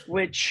upstairs.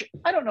 Which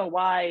I don't know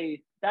why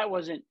that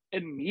wasn't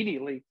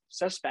immediately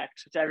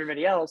suspect to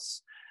everybody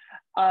else.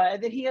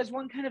 That he has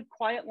one kind of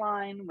quiet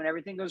line when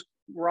everything goes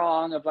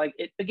wrong of like,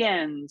 it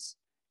begins,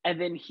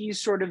 and then he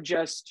sort of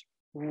just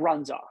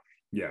runs off.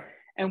 Yeah.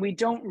 And we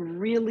don't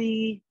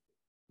really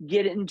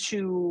get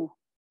into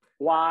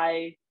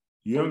why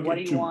what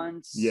he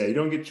wants. Yeah, you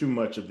don't get too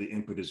much of the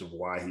impetus of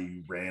why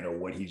he ran or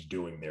what he's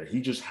doing there.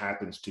 He just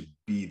happens to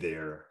be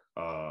there.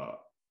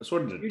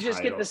 Sort of. You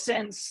just get the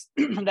sense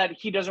that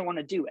he doesn't want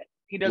to do it.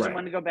 He doesn't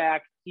want to go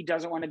back. He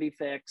doesn't want to be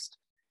fixed.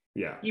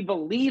 Yeah. He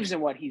believes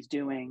in what he's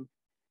doing.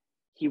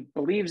 he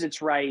believes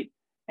it's right,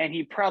 and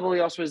he probably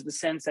also has the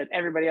sense that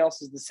everybody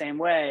else is the same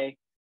way,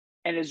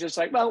 and is just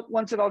like, well,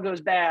 once it all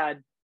goes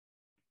bad,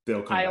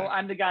 they'll come back.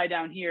 I'm the guy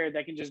down here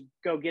that can just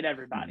go get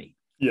everybody.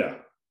 Yeah.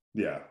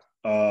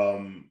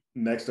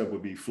 Next up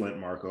would be Flint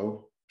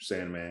Marko,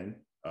 Sandman,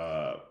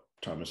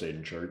 Thomas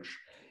Hayden Church.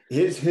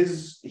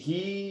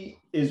 He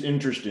is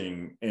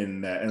interesting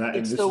in that, and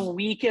it's the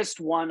weakest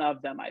one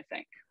of them, I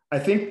think.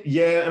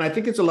 And I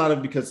think it's a lot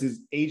of because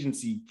his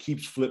agency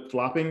keeps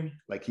flip-flopping.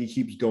 Like he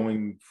keeps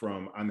going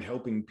from I'm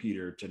helping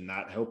Peter to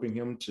not helping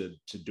him to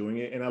doing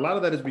it. And a lot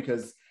of that is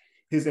because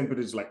his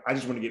impetus is like, I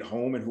just want to get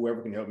home and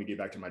whoever can help me get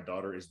back to my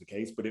daughter is the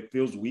case. But it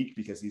feels weak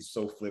because he's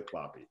so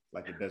flip-floppy.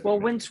 Like it doesn't. Well,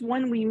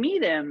 when we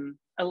meet him,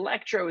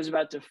 Electro is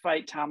about to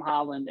fight Tom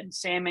Holland, and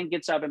Sandman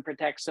gets up and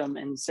protects him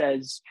and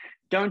says,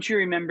 don't you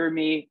remember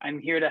me? I'm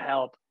here to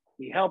help.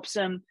 He helps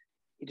him.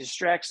 He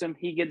distracts him.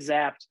 He gets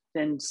zapped.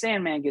 Then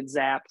Sandman gets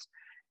zapped.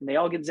 And they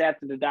all get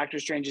zapped into Doctor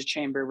Strange's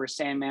chamber, where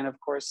Sandman, of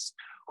course,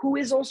 who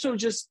is also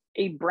just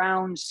a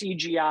brown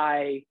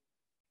CGI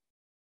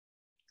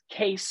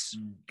case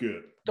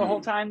the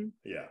whole time.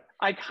 Yeah.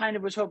 I kind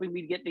of was hoping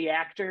we'd get the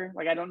actor.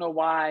 Like, I don't know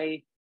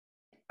why.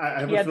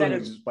 I have a feeling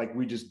it's like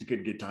we just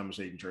could get Thomas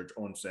Hayden Church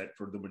on set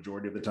for the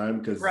majority of the time,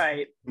 because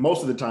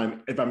most of the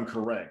time, if I'm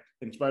correct,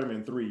 in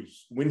Spider-Man 3,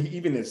 when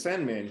even as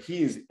Sandman,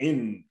 he is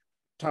in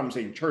Thomas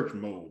Hayden Church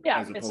mode.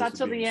 Yeah, it's not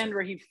till the end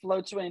where he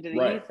floats away into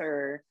the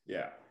ether.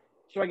 Yeah.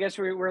 So I guess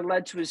we're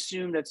led to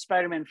assume that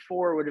Spider-Man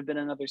 4 would have been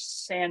another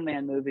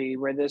Sandman movie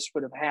where this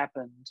would have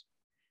happened.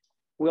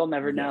 We'll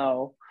never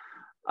know.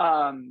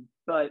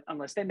 But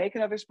unless they make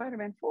another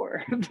Spider-Man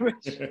 4,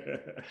 which,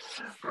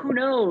 who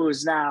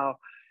knows now.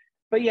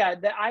 But yeah,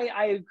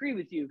 I agree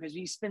with you, because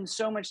he spends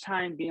so much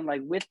time being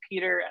like with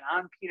Peter and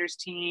on Peter's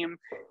team.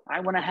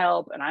 I want to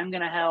help and I'm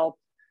going to help.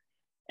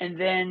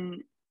 And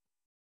then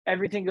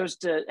everything goes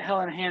to hell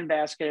in a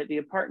handbasket at the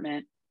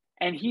apartment.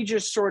 And he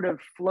just sort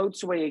of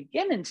floats away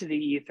again into the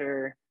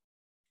ether.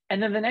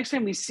 And then the next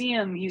time we see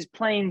him, he's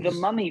playing the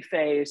mummy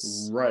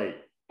face. Right.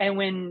 And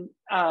when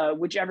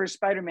whichever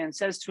Spider-Man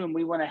says to him,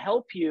 we want to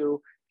help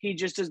you, he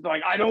just is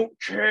like, I don't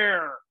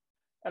care.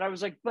 And I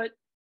was like, but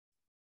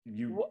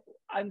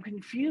I'm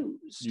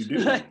confused. You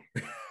do.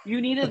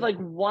 You needed like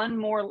one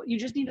more, you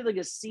just needed like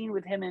a scene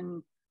with him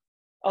and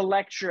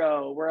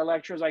Electro, where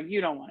Electro's like,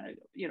 you don't want to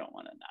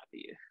not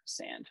be a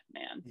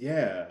Sandman.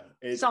 Yeah.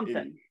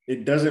 Something.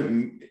 It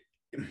doesn't,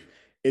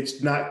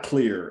 it's not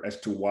clear as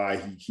to why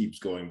he keeps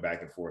going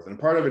back and forth. And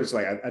part of it is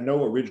like, I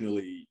know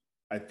originally,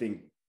 I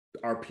think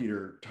our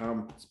Peter,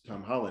 Tom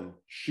Holland,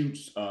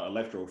 shoots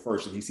Electro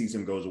first, and he sees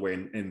him goes away,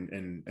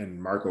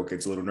 and Marko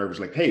gets a little nervous,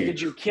 like, hey,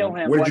 did you kill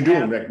him? What did you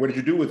do? What did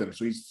you do with him?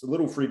 So he's a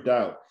little freaked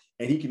out,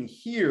 and he can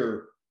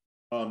hear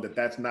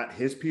that's not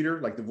his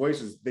Peter. Like the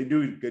voices, they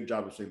do a good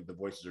job of saying the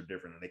voices are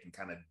different, and they can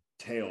kind of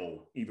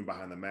tell even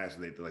behind the mask.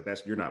 They're like,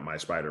 you're not my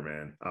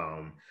Spider-Man.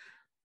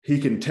 He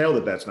can tell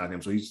that that's not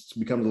him, so he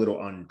becomes a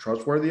little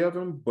untrustworthy of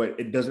him. But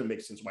it doesn't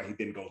make sense why he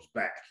then goes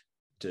back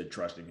to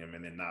trusting him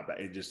and then not back.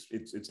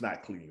 It's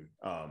not clean.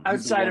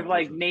 Outside of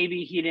like,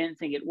 maybe he didn't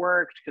think it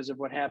worked because of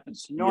what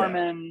happens to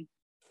Norman.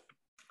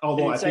 Yeah.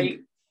 Although I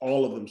think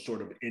all of them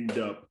sort of end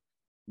up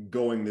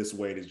going this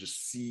way to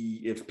just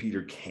see if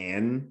Peter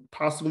can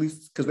possibly,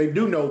 because they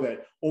do know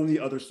that on the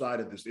other side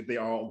of this, if they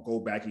all go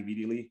back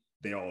immediately,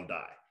 they all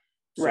die.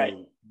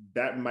 So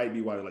that might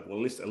be why they're like,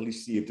 well, let's at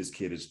least see if this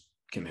kid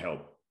can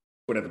help.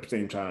 But at the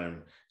same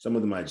time, some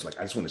of them might just like,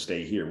 I just want to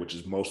stay here, which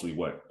is mostly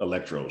what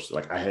Electro's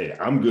like. Hey,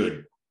 I'm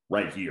good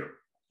right here.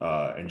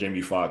 And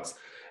Jamie Foxx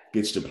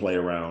gets to play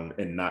around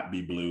and not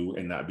be blue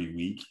and not be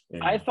weak.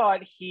 And I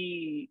thought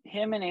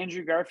him and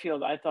Andrew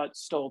Garfield, I thought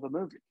stole the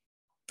movie.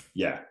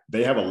 Yeah,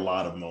 they have a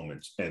lot of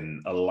moments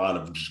and a lot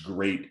of just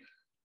great.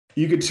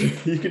 You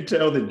could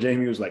tell that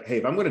Jamie was like, hey,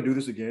 if I'm going to do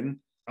this again,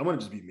 I want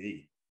to just be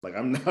me. Like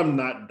I'm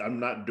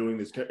not doing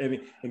this. And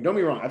don't get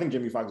me wrong, I think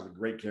Jamie Foxx is a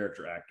great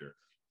character actor.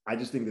 I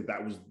just think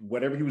that was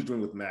whatever he was doing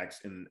with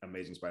Max in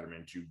Amazing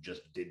Spider-Man 2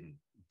 just didn't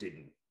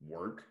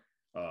work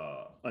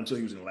until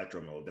he was in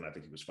Electro mode. Then I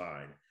think he was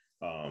fine.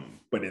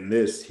 But in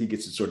this, he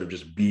gets to sort of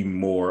just be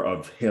more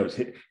of him.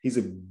 He's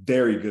a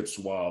very good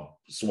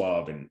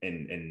suave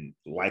and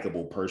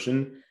likable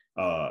person.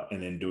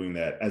 And in doing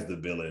that as the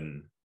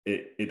villain,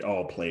 it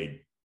all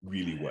played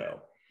really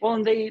well. Well,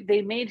 and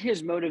they made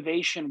his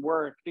motivation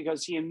work,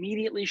 because he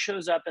immediately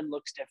shows up and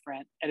looks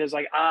different and is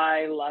like,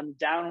 I'm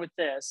down with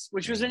this,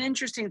 which was an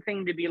interesting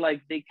thing to be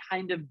like, they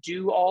kind of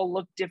do all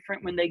look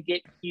different when they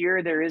get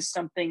here. There is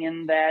something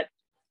in that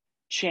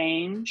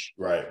change.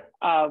 Right.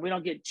 We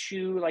don't get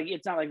too, like,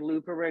 it's not like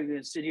Looper where we're going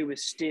to sit here with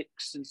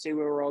sticks and see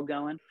where we're all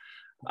going.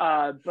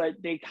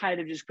 But they kind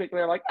of just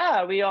quickly are like,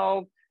 we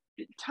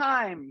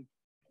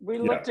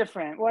look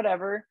different,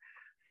 whatever.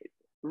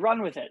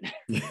 Run with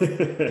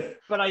it.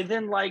 But I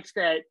then liked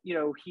that,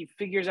 he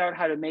figures out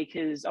how to make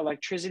his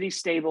electricity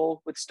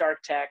stable with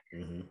Stark Tech.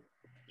 Mm-hmm.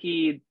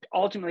 He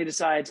ultimately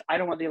decides, I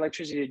don't want the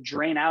electricity to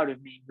drain out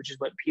of me, which is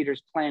what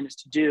Peter's plan is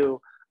to do.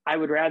 I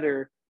would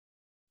rather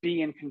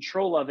be in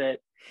control of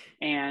it,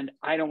 and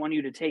I don't want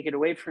you to take it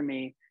away from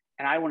me.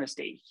 and I want to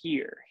stay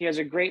here. He has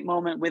a great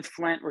moment with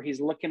Flint where he's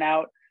looking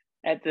out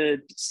at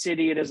the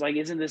city. It is like,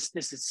 isn't this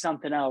is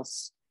something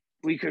else?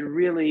 We could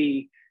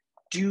really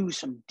do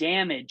some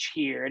damage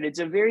here. And it's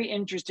a very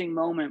interesting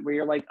moment where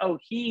you're like, oh,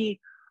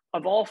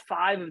 of all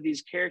 5 of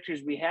these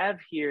characters we have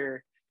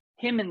here,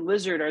 him and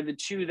Lizard are the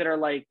 2 that are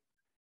like,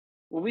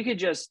 well, I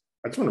just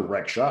want to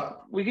wreck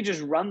shop. We could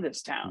just run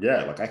this town.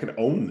 Yeah, like I could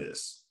own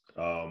this.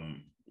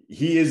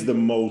 He is the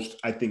most,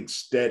 I think,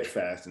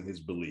 steadfast in his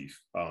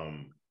belief.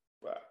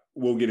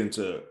 We'll get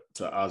into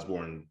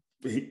Osborn.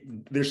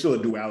 There's still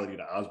a duality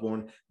to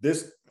Osborn.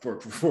 This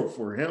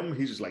for him,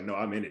 he's just like, no,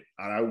 I'm in it.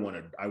 I want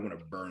to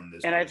burn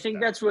this. And I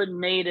think that's what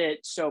made it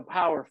so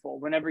powerful.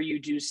 Whenever you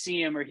do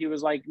see him, where he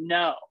was like,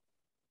 no,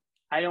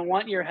 I don't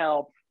want your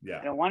help. Yeah,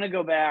 I don't want to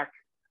go back.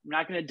 I'm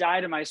not going to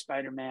die to my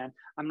Spider-Man.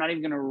 I'm not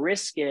even going to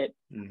risk it.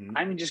 Mm-hmm.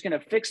 I'm just going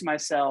to fix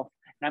myself,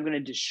 and I'm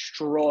going to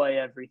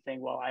destroy everything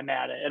while I'm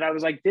at it. And I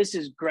was like, this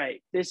is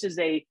great. This is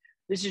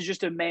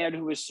just a man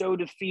who is so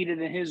defeated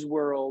in his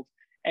world,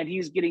 and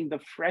he's getting the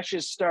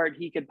freshest start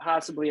he could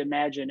possibly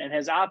imagine, and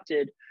has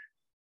opted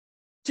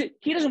to,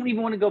 he doesn't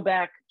even want to go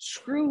back.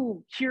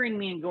 Screw curing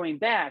me and going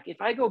back.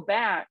 If I go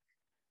back,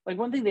 like,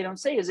 one thing they don't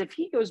say is if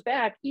he goes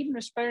back, even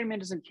if Spider-Man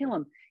doesn't kill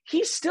him,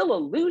 he's still a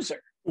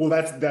loser. Well,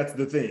 that's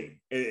the thing.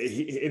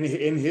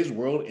 In his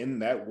world, in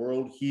that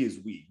world, he is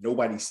weak.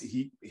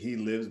 He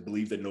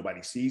believes that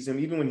nobody sees him.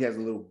 Even when he has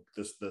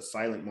the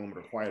silent moment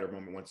or quieter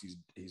moment, once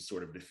he's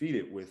sort of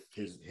defeated with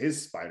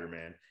his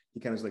Spider-Man, he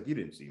kind of is like, you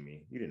didn't see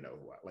me. You didn't know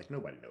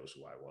nobody knows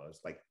who I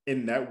was. Like,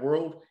 in that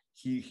world,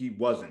 he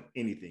wasn't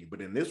anything. But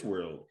in this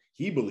world,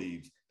 he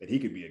believes that he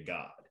could be a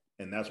god.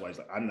 And that's why he's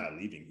like, I'm not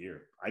leaving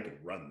here. I can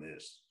run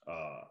this.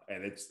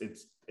 And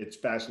it's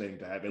fascinating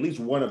to have at least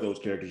one of those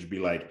characters be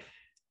like,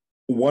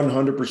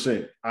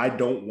 100%, I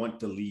don't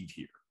want to leave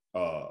here.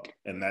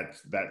 And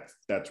that's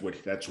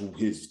who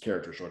his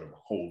character sort of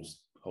holds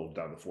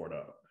down the fort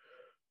up.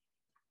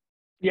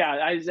 Yeah,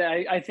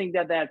 I think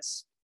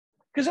that's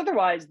because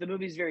otherwise the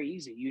movie's very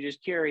easy. You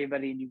just cure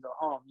everybody and you go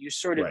home. You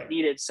sort of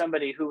needed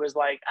somebody who was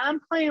like, I'm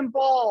playing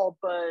ball,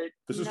 but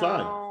this is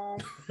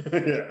fine.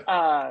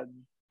 Yeah.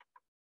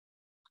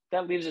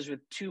 That leaves us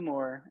with 2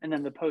 more, and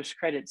then the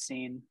post-credit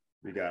scene.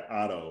 We got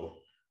Otto.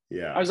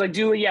 Yeah. I was like,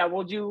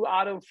 we'll do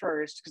Otto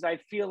first, because I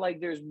feel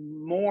like there's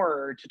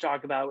more to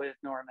talk about with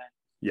Norman.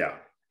 Yeah.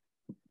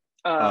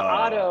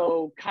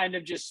 Otto kind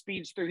of just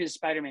speeds through his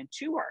Spider-Man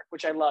 2 arc,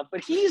 which I love,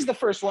 but he's the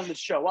first one to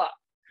show up.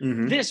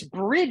 Mm-hmm. This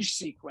bridge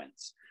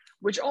sequence,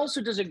 which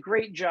also does a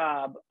great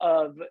job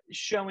of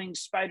showing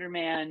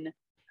Spider-Man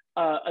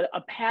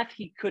a path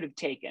he could have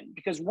taken.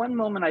 Because one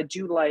moment I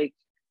do like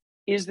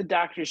is the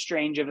Doctor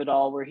Strange of it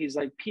all, where he's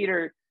like,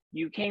 Peter,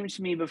 you came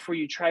to me before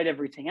you tried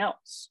everything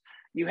else.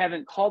 You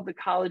haven't called the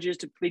colleges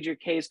to plead your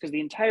case, because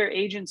the entire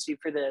agency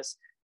for this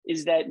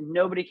is that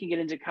nobody can get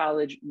into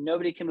college.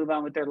 Nobody can move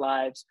on with their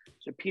lives.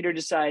 So Peter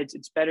decides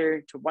it's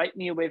better to wipe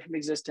me away from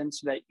existence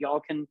so that y'all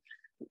can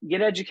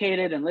get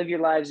educated and live your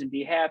lives and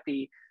be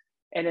happy.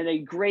 And in a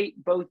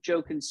great, both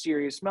joke and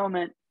serious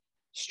moment,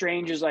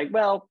 Strange is like,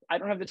 well, I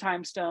don't have the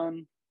time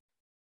stone.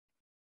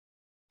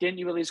 Didn't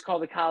you at least call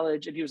the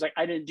college? And he was like,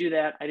 I didn't do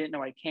that. I didn't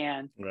know I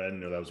can. I didn't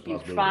know that was a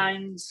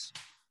possibility.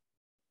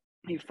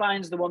 He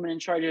finds the woman in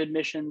charge of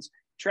admissions,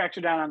 tracks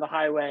her down on the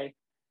highway,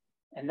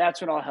 and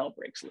that's when all hell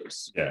breaks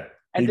loose. Yeah.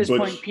 At this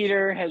point,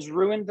 Peter has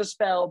ruined the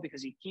spell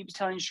because he keeps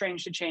telling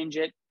Strange to change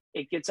it.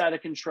 It gets out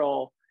of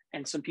control,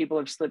 and some people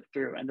have slipped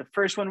through. And the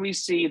first one we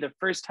see, the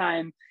first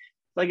time,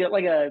 like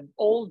a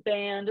old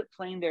band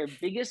playing their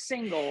biggest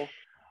single,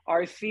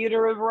 our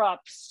theater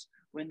erupts.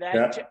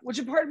 Which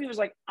a part of me was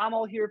like, I'm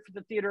all here for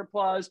the theater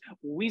applause.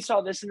 We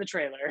saw this in the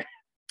trailer.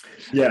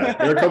 Yeah,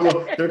 there are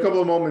a couple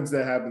of moments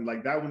that happened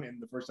like that one,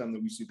 and the first time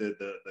that we see the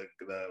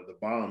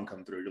bomb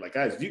come through, you're like,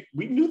 guys,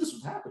 we knew this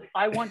was happening.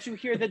 I want to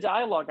hear the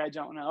dialogue. I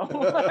don't know.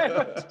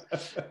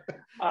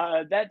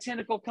 That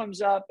tentacle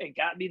comes up. It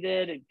got me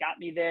then. It got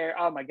me there.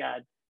 Oh my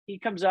God. He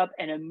comes up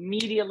and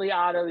immediately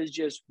Otto is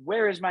just,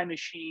 where is my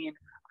machine?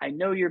 I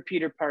know you're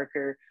Peter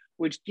Parker,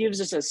 which gives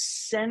us a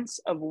sense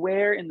of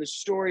where in the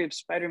story of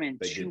Spider-Man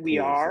 2 we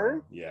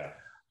are. Yeah.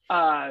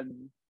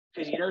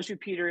 Because he knows who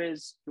Peter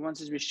is. He wants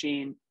his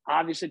machine.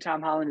 Obviously,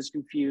 Tom Holland is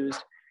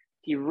confused.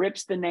 He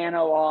rips the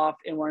nano off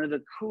in one of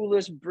the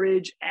coolest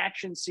bridge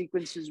action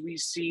sequences we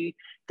see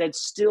that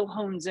still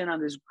hones in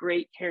on this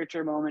great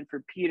character moment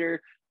for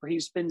Peter, where he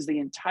spends the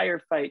entire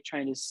fight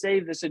trying to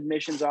save this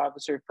admissions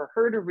officer, for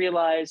her to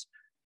realize,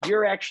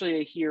 you're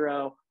actually a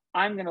hero.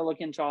 I'm going to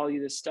look into all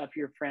you this stuff,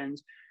 your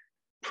friends.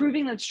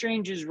 Proving that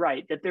Strange is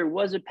right, that there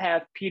was a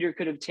path Peter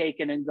could have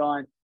taken and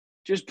gone,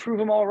 just prove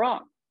them all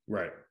wrong.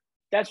 Right.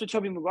 That's what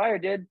Tobey Maguire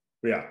did.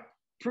 Yeah.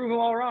 Prove them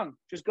all wrong.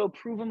 Just go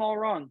prove them all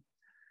wrong.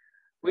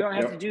 We don't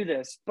have to do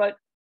this. But,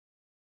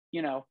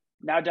 now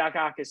Doc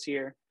Ock is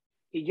here.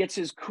 He gets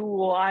his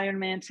cool Iron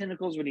Man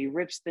tentacles when he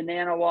rips the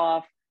nano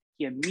off.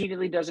 He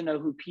immediately doesn't know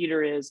who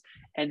Peter is.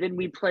 And then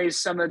we play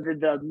some of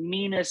the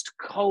meanest,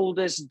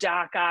 coldest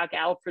Doc Ock,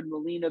 Alfred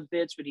Molina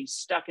bits when he's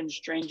stuck in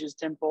Strange's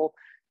temple.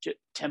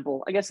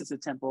 temple. I guess it's a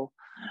temple,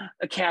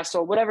 a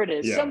castle, whatever it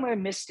is, somewhere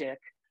mystic.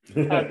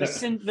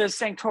 The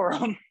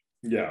Sanctorum.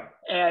 Yeah.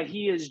 And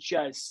he is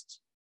just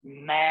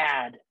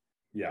mad.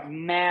 Yeah.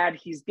 Mad.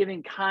 He's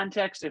giving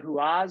context to who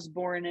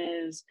Osborn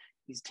is.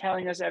 He's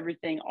telling us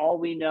everything. All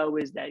we know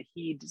is that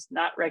he does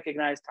not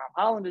recognize Tom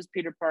Holland as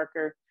Peter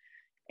Parker.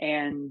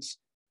 And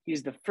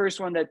he's the first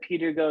one that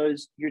Peter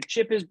goes, your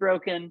chip is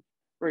broken.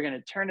 We're going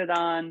to turn it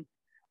on.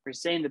 We're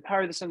saying the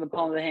power of the sun in the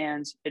palm of the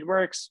hands. It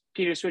works.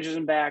 Peter switches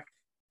him back.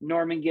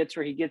 Norman gets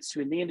where he gets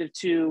to in the end of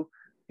 2.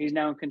 He's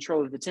now in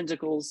control of the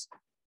tentacles.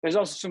 There's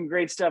also some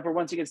great stuff where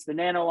once he gets the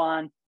nano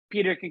on,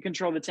 Peter can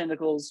control the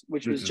tentacles,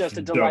 which was just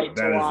a delight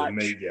to watch.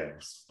 Amazing. Yeah, it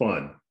was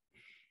fun.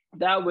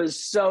 That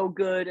was so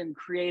good and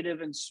creative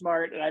and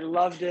smart, and I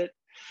loved it.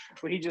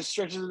 When he just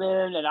stretches it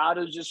in, and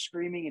Otto's just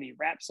screaming, and he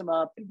wraps him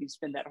up, and we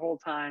spend that whole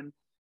time.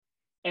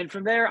 And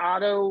from there,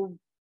 Otto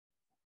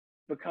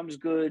becomes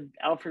good.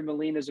 Alfred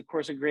Molina is, of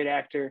course, a great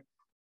actor.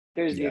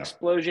 There's the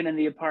explosion in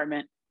the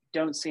apartment.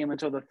 Don't see him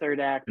until the 3rd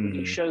act when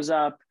he shows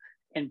up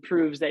and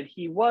proves that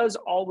he was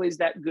always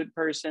that good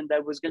person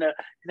that was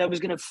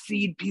gonna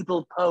feed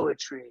people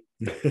poetry.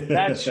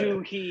 That's who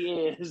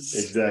he is.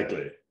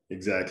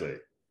 Exactly.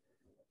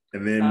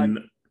 And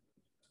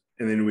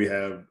then we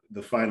have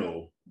the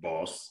final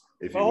boss.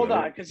 Well, hold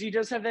on, because he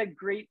does have that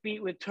great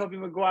beat with Tobey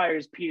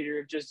Maguire's Peter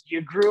of just,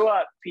 you grew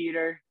up,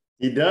 Peter.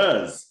 He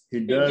does. He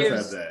does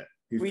have that.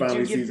 He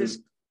finally sees this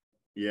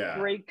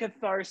great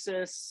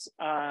catharsis.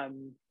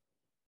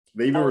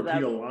 They even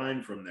repeat a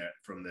line from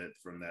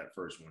that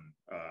first one.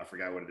 I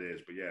forgot what it is,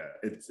 but yeah,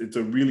 it's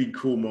a really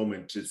cool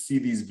moment to see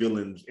these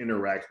villains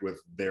interact with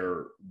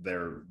their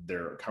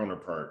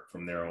counterpart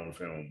from their own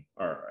film.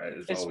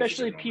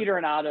 Especially Peter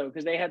and Otto,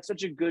 because they had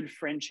such a good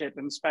friendship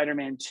in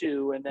Spider-Man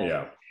 2, and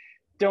then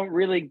don't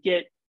really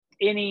get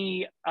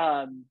any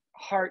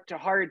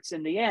heart-to-hearts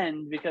in the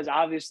end because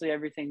obviously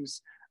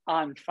everything's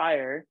on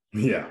fire.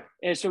 Yeah.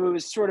 And so it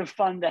was sort of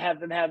fun to have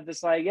them have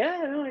this like,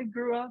 I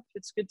grew up.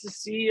 It's good to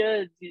see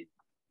you.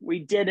 We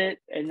did it.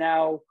 And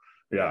now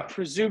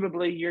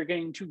presumably you're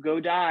going to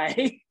go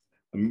die.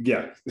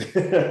 Yeah.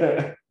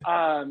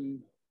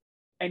 And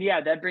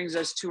that brings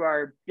us to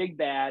our big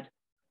bad,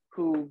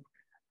 who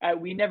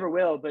we never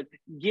will, but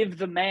give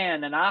the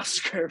man an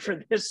Oscar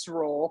for this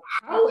role.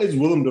 How is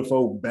Willem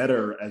Dafoe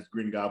better as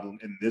Green Goblin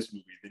in this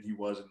movie than he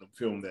was in the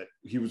film that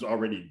he was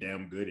already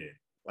damn good in?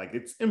 Like,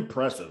 it's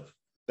impressive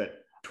that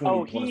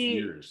 20 plus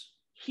years.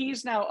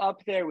 He's now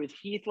up there with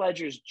Heath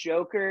Ledger's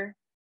Joker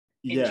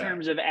in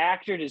terms of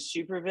actor to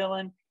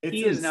supervillain.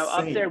 He is now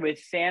up there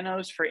with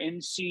Thanos for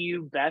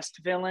MCU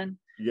best villain.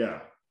 Yeah.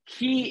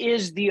 He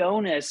is the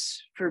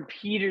onus for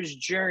Peter's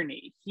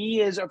journey. He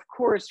is, of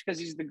course, because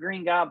he's the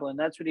Green Goblin.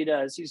 That's what he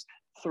does. He's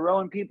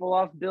throwing people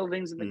off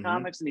buildings in the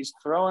comics, and he's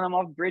throwing them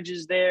off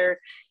bridges there.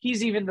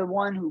 He's even the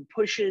one who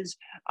pushes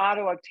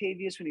Otto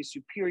Octavius when he's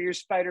Superior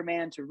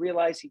Spider-Man to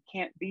realize he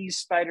can't be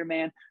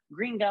Spider-Man.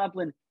 Green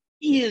Goblin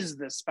is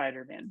the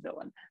Spider-Man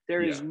villain.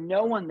 There is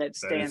no one that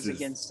stands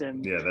against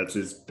him. Yeah, that's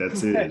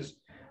his.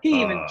 He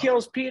even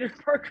kills Peter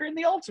Parker in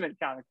the Ultimate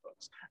comic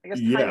books. I guess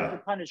kind of the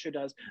Punisher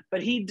does,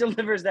 but he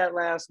delivers that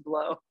last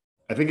blow.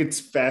 I think it's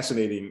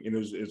fascinating, and it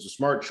was a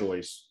smart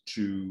choice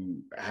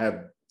to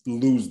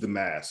lose the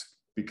mask,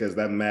 because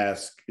that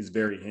mask is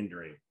very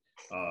hindering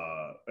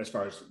as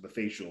far as the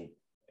facial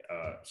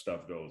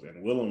stuff goes.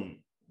 And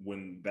Willem,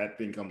 when that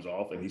thing comes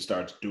off and he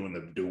starts doing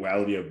the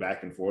duality of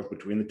back and forth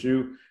between the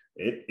two,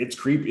 it's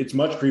creepy. It's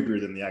much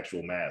creepier than the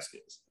actual mask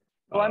is.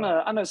 Well,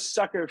 I'm a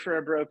sucker for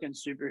a broken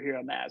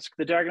superhero mask.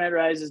 The Dark Knight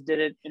Rises did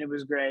it, and it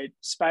was great.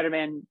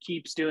 Spider-Man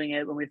keeps doing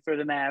it when we throw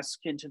the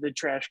mask into the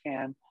trash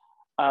can.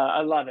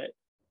 I love it.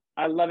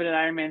 I love it in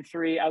Iron Man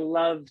 3. I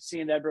love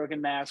seeing that broken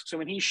mask. So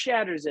when he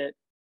shatters it,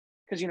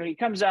 because he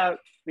comes out,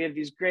 we have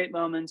these great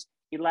moments.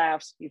 He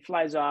laughs, he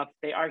flies off.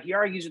 He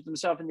argues with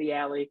himself in the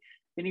alley.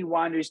 Then he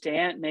wanders to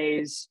Aunt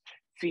May's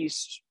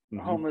feast,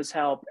 homeless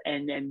help,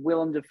 and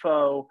Willem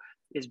Dafoe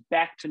is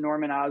back to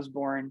Norman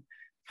Osborn,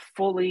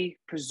 fully,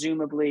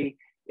 presumably,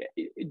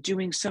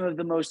 doing some of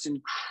the most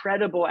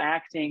incredible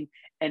acting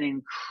and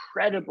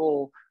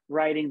incredible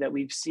writing that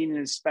we've seen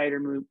in a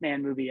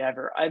Spider-Man movie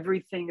ever.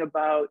 Everything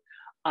about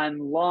I'm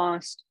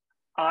lost,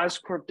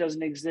 Oscorp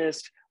doesn't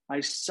exist, my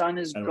son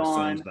is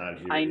gone,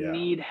 I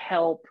need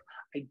help,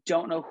 I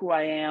don't know who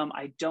I am,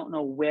 I don't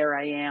know where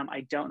I am,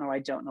 I don't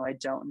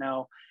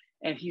know.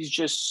 And he's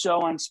just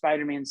so on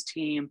Spider-Man's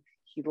team.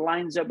 He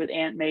lines up with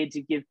Aunt May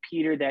to give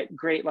Peter that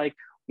great, like,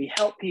 we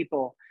help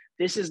people.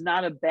 This is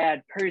not a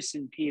bad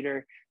person,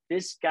 Peter.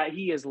 This guy,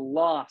 he is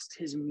lost.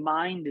 His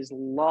mind is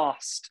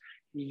lost.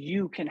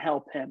 You can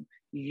help him.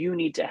 You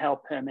need to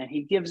help him. And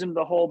he gives him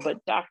the whole,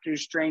 but Doctor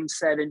Strange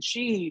said, and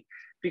she,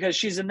 because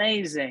she's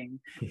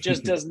amazing,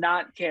 just does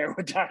not care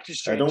what Doctor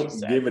Strange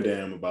said. I don't give a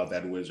damn about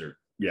that wizard.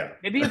 Yeah.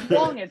 Maybe if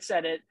Wong had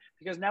said it,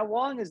 because now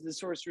Wong is the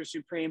Sorcerer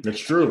Supreme.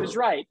 That's true. He was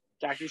right.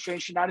 Doctor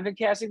Strange should not have been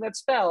casting that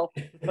spell.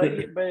 But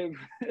I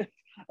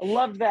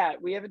love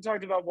that. We haven't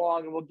talked about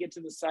Wong, and we'll get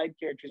to the side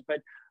characters,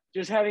 but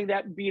just having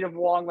that beat of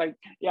Wong, like,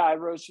 yeah, I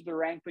rose to the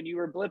rank when you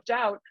were blipped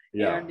out.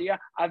 Yeah. And yeah,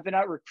 I've been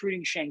out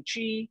recruiting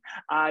Shang-Chi.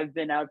 I've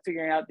been out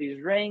figuring out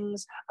these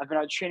rings. I've been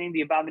out training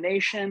the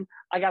Abomination.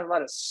 I got a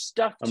lot of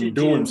stuff to do. I'm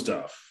doing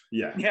stuff.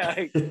 Yeah.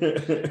 Yeah.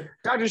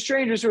 Doctor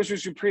Strange was Sorcerer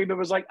Supreme. It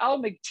was like, I'll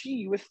make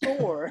tea with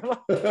Thor.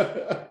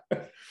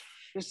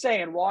 Just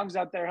saying, Wong's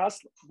out there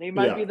hustling. He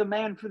might be the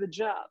man for the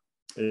job.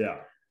 Yeah.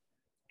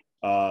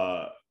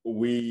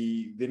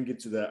 We then get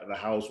to the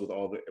house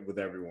with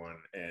everyone,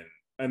 and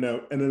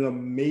an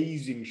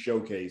amazing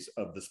showcase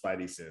of the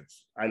Spidey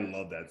sense. I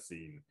love that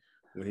scene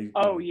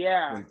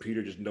when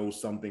Peter just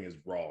knows something is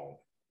wrong,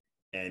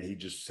 and he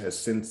just has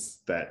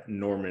sensed that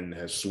Norman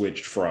has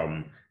switched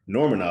from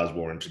Norman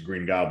Osborn to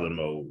Green Goblin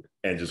mode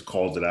and just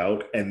calls it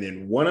out. And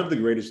then one of the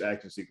greatest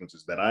action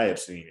sequences that I have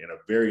seen in a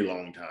very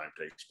long time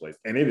takes place,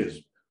 and it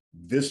is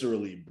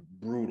viscerally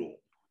brutal.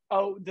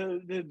 Oh,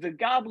 the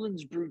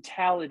Goblin's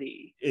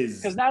brutality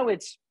is because now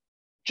it's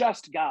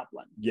just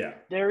Goblin. Yeah.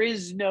 There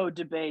is no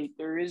debate.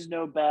 There is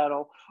no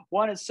battle.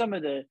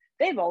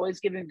 They've always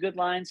given good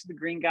lines to the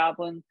Green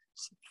Goblin.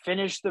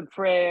 Finish the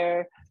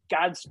prayer.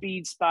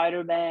 Godspeed,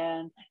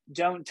 Spider-Man.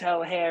 Don't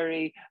tell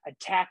Harry.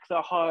 Attack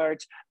the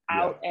heart.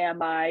 Out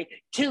am I.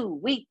 2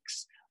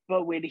 weeks.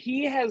 But when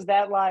he has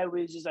that line where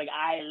he's just like,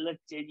 I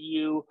looked at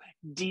you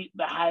deep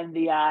behind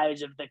the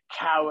eyes of the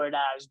coward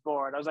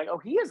Osborn. I was like, oh,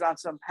 he is on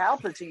some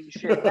Palpatine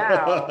shit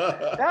now.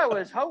 That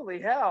was, holy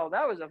hell,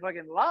 that was a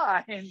fucking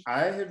line.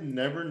 I have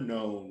never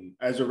known,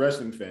 as a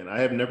wrestling fan,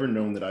 I have never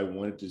known that I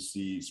wanted to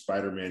see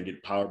Spider-Man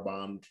get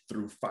powerbombed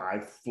through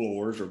 5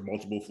 floors or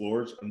multiple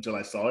floors until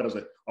I saw it. I was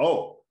like,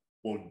 oh,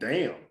 well,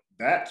 damn,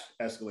 that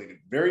escalated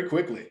very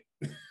quickly.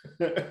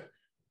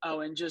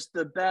 Oh, and just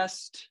the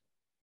best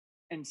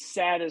and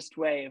saddest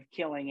way of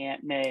killing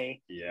Aunt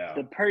May. Yeah.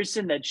 The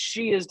person that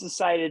she has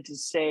decided to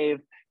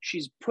save,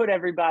 she's put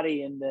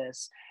everybody in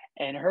this,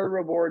 and her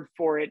reward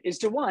for it is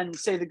to, one,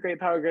 say the great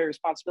power, great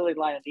responsibility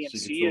line at the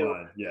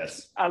MCU.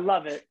 Yes. I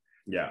love it.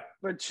 Yeah.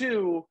 But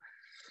 2,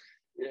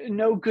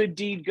 no good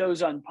deed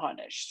goes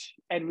unpunished.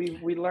 And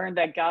we learned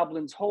that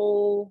Goblin's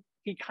whole,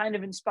 he kind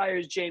of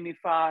inspires Jamie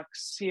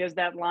Foxx. He has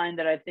that line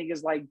that I think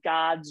is like,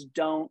 gods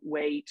don't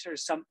wait, or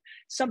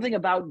something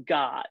about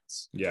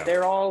gods. Yeah.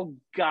 They're all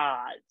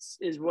gods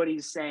is what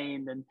he's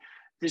saying. And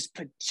this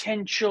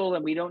potential,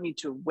 and we don't need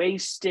to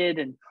waste it.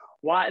 And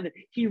why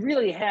he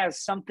really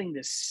has something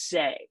to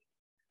say.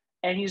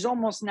 And he's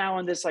almost now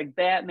on this like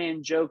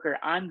Batman Joker,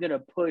 I'm going to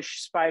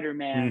push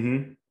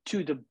Spider-Man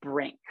to the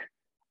brink.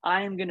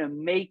 I am going to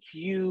make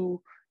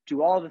you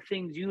do all the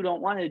things you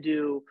don't want to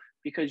do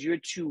because you're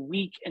too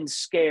weak and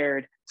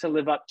scared to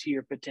live up to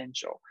your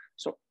potential.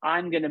 So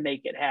I'm going to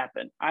make it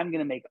happen. I'm going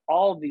to make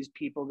all of these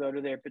people go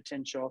to their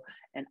potential,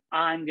 and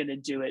I'm going to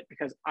do it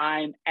because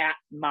I'm at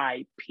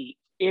my peak.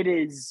 It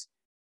is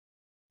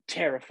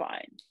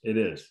terrifying. It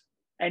is.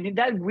 And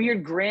that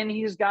weird grin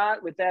he's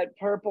got with that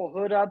purple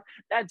hood up,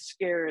 that's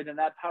scarier than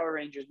that Power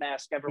Rangers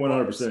mask ever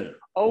 100%. was.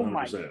 Oh 100%.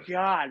 my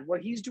God.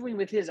 What he's doing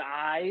with his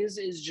eyes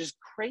is just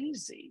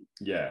crazy.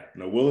 Yeah.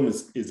 No, Willem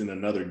is in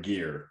another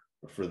gear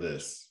for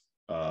this.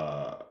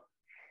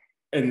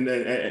 And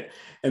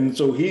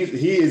so he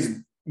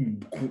is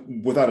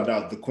without a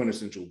doubt the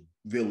quintessential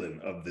villain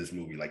of this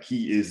movie. Like,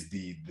 he is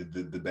the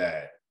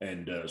bad.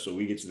 And so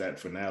we get to that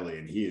finale,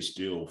 and he is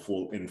still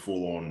full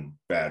on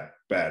bad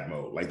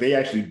mode. Like, they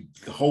actually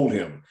hold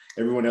him.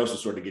 Everyone else is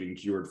sort of getting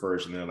cured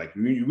first, and they're like,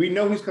 we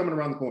know he's coming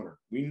around the corner.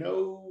 We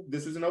know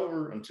this isn't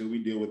over until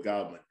we deal with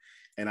Goblin.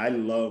 And I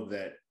love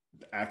that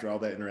after all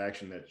that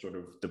interaction that sort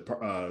of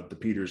the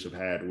Peters have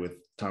had with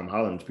Tom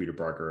Holland's Peter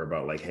Parker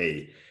about like,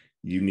 hey,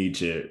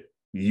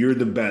 you're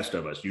the best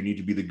of us. You need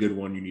to be the good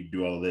one. You need to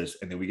do all of this.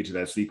 And then we get to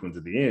that sequence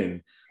at the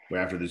end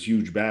where after this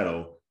huge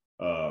battle,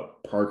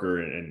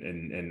 Parker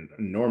and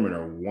Norman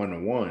are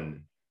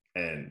 1-on-1,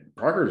 and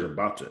Parker's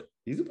about to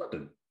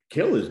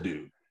kill his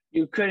dude.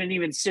 You couldn't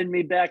even send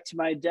me back to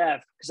my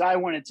death because I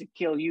wanted to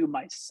kill you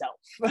myself.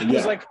 I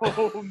was like,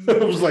 oh, I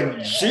was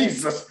like,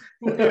 Jesus.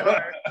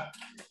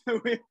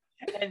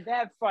 And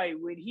that fight,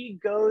 when he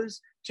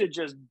goes to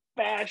just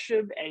bash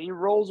him and he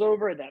rolls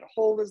over and that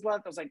hole is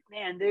left, I was like,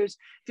 man, there's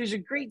a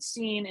great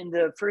scene in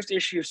the first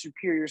issue of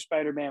Superior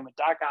Spider-Man when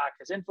Doc Ock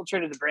has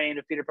infiltrated the brain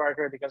of Peter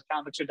Parker because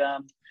comics are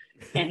dumb.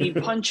 And he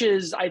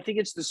punches, I think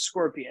it's the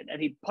Scorpion,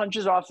 and he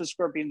punches off the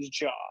Scorpion's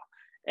jaw.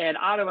 And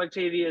Otto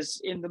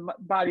Octavius in the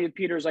body of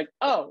Peter is like,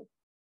 oh,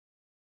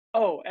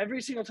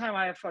 every single time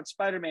I have fought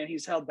Spider-Man,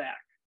 he's held back.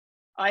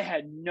 I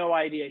had no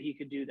idea he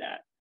could do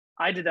that.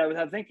 I did that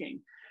without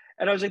thinking.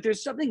 And I was like,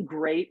 there's something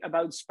great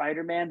about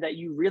Spider-Man that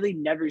you really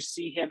never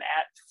see him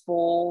at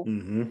full.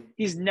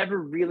 He's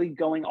never really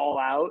going all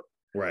out.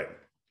 Right.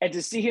 And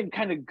to see him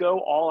kind of go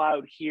all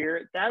out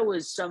here, that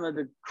was some of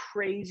the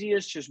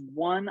craziest, just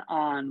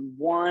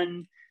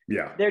one-on-one.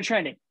 Yeah. They're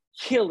trying to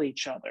kill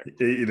each other.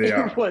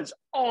 It was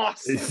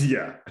awesome.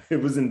 Yeah,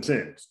 it was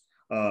intense.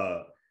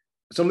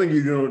 Something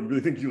you don't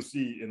really think you'll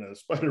see in a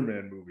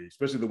Spider-Man movie,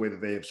 especially the way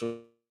that they have sort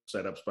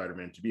set up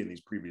Spider-Man to be in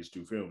these previous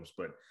two films.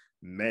 But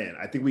man,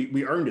 I think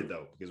we earned it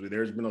though, because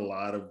there was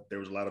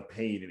a lot of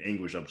pain and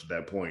anguish up to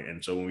that point.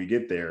 And so when we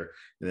get there,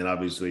 and then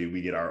obviously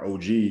we get our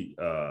OG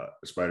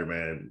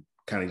Spider-Man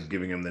kind of just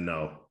giving him the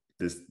no.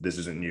 This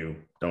isn't you.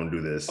 Don't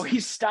do this. Oh, he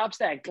stops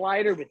that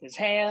glider with his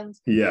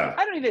hands.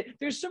 Yeah.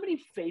 There's so many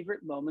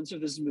favorite moments of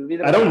this movie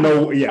that I don't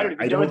know. Yeah. I don't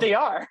even know what they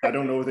are. I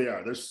don't know what they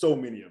are. There's so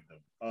many of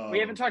them. We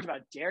haven't talked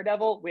about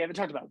Daredevil. We haven't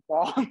talked about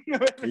Wong.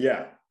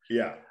 Yeah.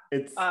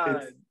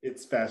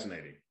 It's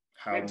fascinating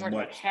how much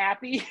about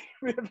Happy.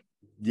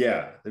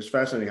 Yeah. It's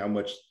fascinating how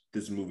much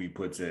this movie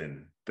puts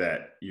in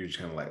that you're just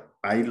kind of like,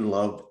 I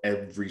love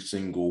every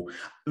single,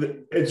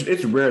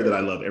 it's rare that I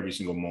love every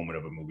single moment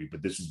of a movie,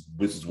 but this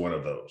is one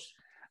of those.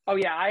 Oh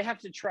yeah, I have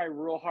to try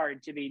real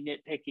hard to be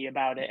nitpicky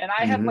about it. And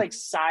I have like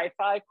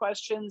sci-fi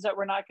questions that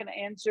we're not going to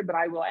answer, but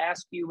I will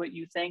ask you what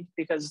you think,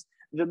 because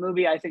the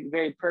movie, I think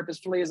very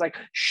purposefully is like,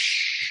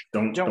 shh,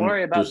 don't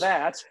worry about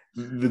that.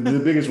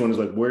 The biggest one is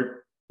like,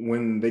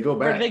 when they go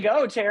back. Where did they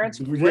go, Terrence?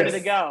 Where did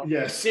they go?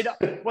 Yes.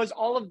 Was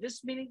all of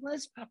this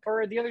meaningless,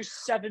 or are the other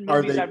 7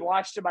 movies I've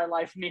watched in my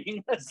life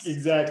meaningless?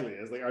 Exactly.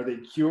 It's like, are they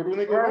cured when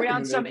they go back? Or back? are we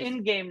on some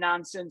in-game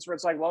nonsense where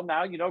it's like, well,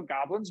 now,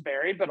 Goblin's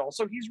buried, but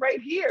also he's right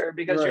here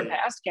because your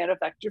past can't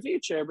affect your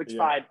future, which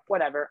fine,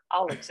 whatever.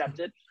 I'll accept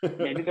it.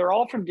 Maybe they're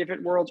all from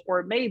different worlds,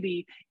 or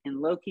maybe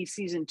in Loki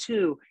season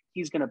 2,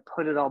 he's going to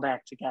put it all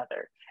back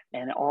together.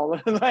 And all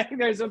of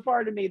there's a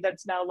part of me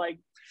that's now like,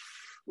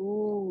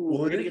 ooh,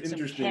 we're gonna get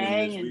some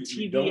Kang and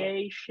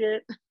TVA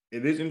shit.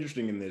 It is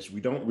interesting in this.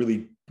 We haven't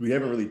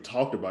really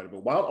talked about it,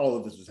 but while all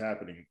of this was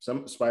happening,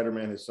 some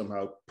Spider-Man has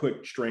somehow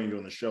put Strange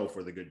on the shelf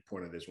for the good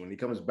point of this. When he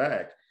comes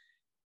back,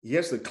 he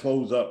has to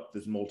close up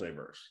this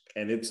multiverse.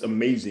 And it's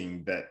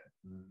amazing that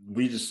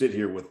we just sit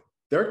here with,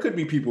 there could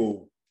be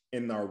people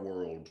in our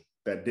world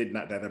that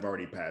have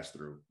already passed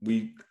through.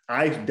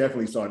 I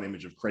definitely saw an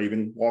image of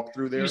Kraven walk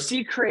through there. You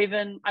see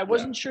Kraven. I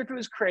wasn't sure if it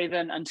was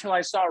Kraven until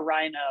I saw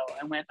Rhino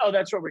and went, oh,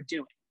 that's what we're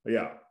doing.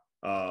 Yeah.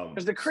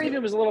 Because the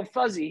Kraven was a little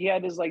fuzzy. He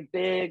had his like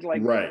big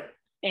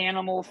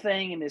animal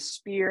thing in his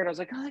spear. And I was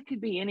like, oh, that could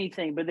be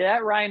anything. But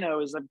that Rhino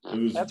is like,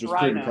 that's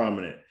Rhino. Pretty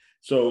prominent.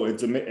 So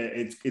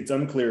it's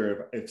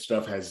unclear if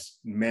stuff has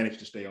managed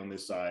to stay on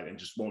this side and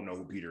just won't know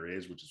who Peter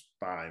is, which is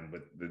fine.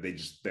 But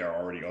they're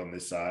already on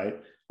this side.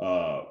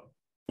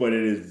 But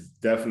it is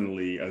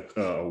definitely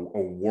a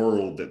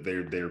world that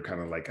they're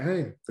kind of like,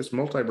 hey, this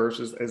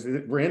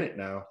multiverse we're in it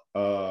now.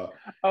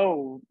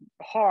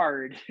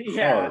 Hard.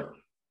 Yeah. Hard.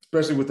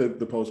 Especially with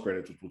the post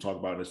credits, which we'll talk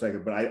about in a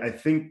second. But I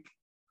think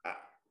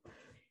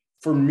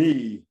for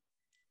me,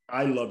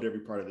 I loved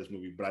every part of this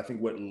movie. But I think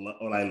what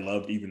I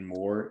loved even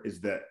more is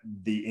that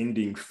the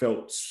ending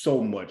felt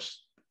so much.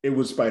 It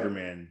was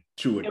Spider-Man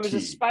to a T. It was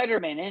a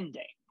Spider-Man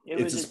ending.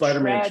 It's a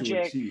Spider-Man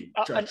to a T.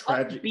 An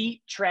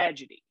upbeat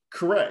tragedy.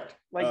 Correct.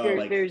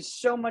 There's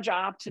so much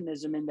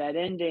optimism in that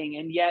ending,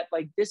 and yet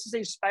this is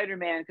a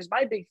Spider-Man, because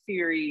my big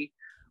theory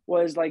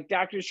was like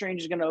Doctor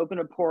Strange is going to open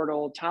a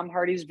portal, Tom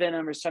Hardy's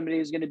Venom or somebody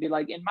is going to be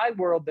like, in my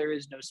world there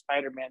is no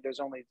Spider-Man, there's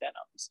only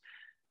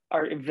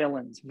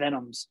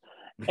Venoms,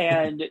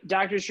 and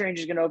Doctor Strange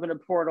is going to open a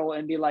portal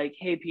and be like,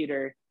 hey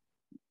Peter,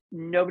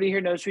 nobody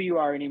here knows who you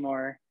are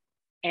anymore,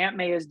 Aunt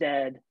May is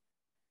dead,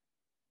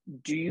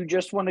 do you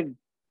just want to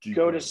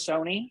go to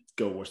Sony?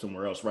 Go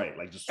somewhere else, right?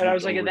 And I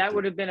was like, that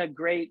would have been a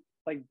great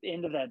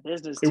end of that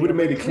business. It would have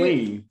made it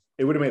clean.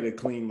 It would have made it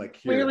clean.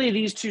 Clearly,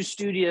 these two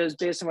studios,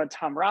 based on what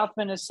Tom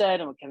Rothman has said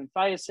and what Kevin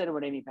Feige has said and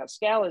what Amy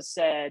Pascal has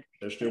said,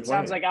 it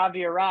sounds like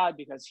Avi Arad,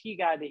 because he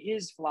got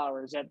his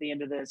flowers at the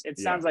end of this. It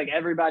sounds like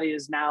everybody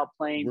is now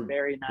playing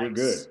very nice. We're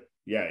good.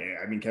 Yeah.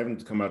 I mean,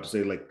 Kevin's come out to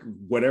say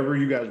whatever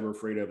you guys were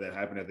afraid of that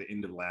happened at the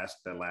end of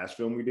that last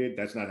film we did,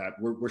 that's not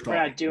happening. We're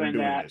not doing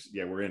that. This.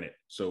 Yeah, we're in it.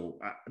 So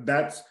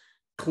that's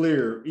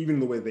clear. Even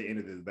the way they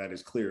ended it, that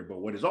is clear. But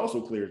what is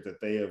also clear is that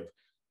they have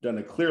done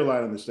a clear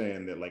line in the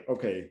sand that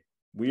okay,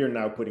 we are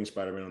now putting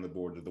Spider-Man on the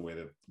board the way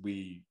that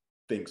we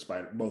think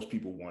most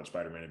people want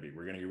Spider-Man to be.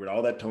 We're going to get rid of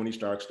all that Tony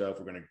Stark stuff.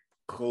 We're going to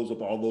close up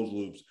all those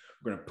loops.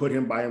 We're going to put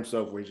him by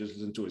himself where he just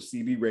listens to a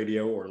CB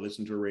radio or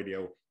listen to a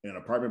radio in an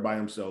apartment by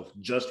himself,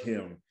 just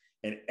him.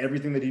 And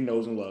everything that he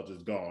knows and loves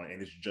is gone.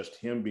 And it's just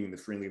him being the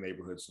friendly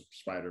neighborhood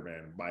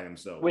Spider-Man by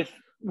himself. With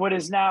what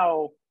is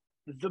now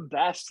the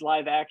best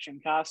live action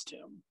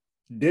costume.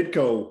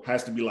 Ditko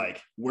has to be like,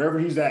 wherever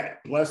he's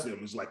at, bless him.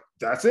 It's like,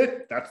 that's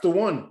it. That's the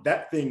one.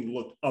 That thing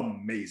looked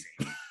amazing.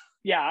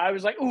 Yeah, I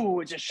was like,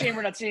 ooh, it's a shame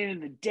we're not seeing it in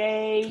the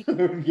day.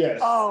 Yes.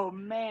 Oh,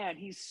 man.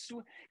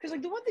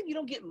 Because the one thing you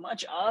don't get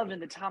much of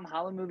in the Tom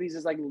Holland movies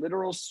is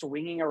literal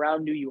swinging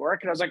around New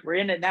York. And I was like, we're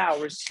in it now.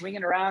 We're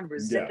swinging around. We're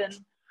zipping.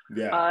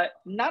 Yeah.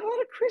 Not a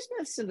lot of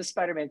Christmas in the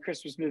Spider-Man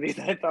Christmas movie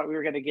that I thought we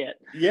were going to get.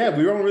 Yeah,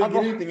 we don't really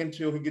get anything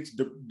until he gets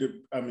till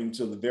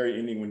the very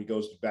ending when he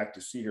goes back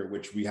to see her,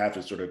 which we have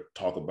to sort of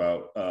talk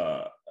about.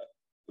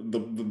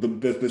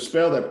 The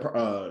spell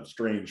that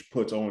Strange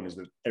puts on is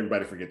that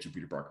everybody forgets who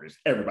Peter Parker is.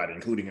 Everybody,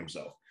 including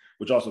himself,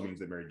 which also means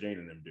that Mary Jane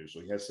and them do. So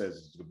he says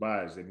his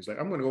goodbyes, and he's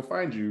like, "I'm going to go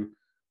find you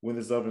when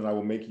this up, and I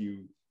will make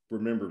you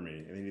remember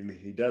me." And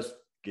he does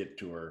get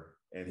to her.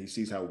 and he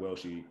sees how well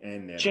she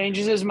and Ned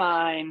changes his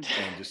mind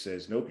and just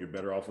says, "Nope, you're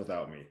better off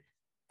without me."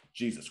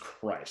 Jesus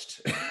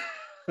Christ!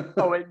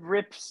 Oh, it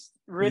rips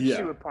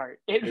you apart.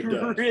 It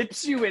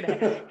rips you in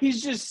half.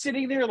 He's just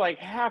sitting there like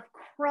half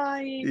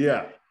crying.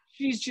 Yeah.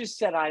 She's just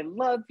said, "I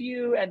love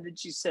you," and then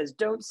she says,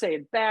 "Don't say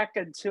it back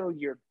until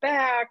you're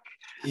back."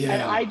 Yeah.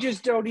 And I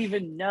just don't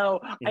even know.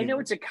 I know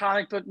it's a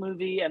comic book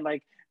movie, and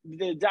like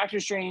the Doctor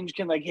Strange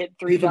can like hit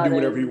 3 buttons. He can do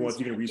whatever he wants.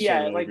 He can reset.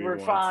 Yeah, like we're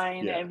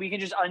fine, and we can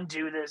just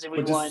undo this if we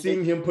want. But just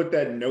seeing him put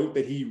that note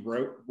that he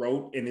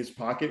wrote in his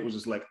pocket was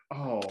just like,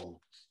 oh,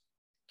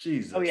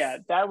 Jesus. Oh yeah,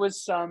 that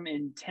was some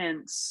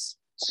intense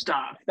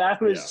stuff.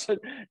 That was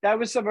something I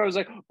was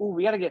like, oh,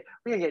 we gotta get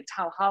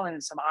Tom Holland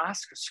in some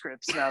Oscar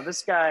scripts now.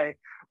 This guy,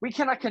 we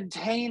cannot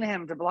contain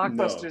him to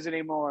blockbusters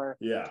anymore.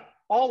 Yeah,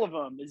 all of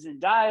them.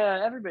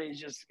 Zendaya, everybody's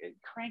just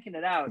cranking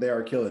it out. They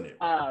are killing it.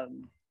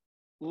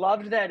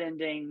 Loved that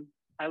ending.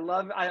 I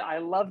love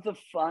the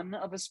fun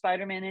of a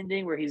Spider-Man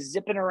ending where he's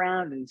zipping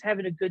around and he's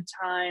having a good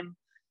time.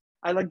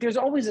 There's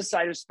always a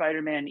side of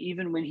Spider-Man,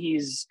 even when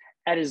he's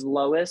at his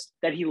lowest,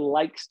 that he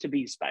likes to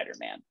be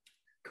Spider-Man.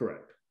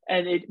 Correct.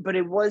 But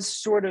it was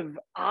sort of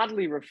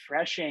oddly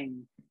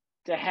refreshing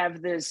to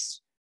have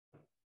this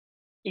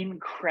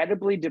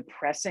incredibly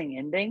depressing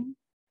ending,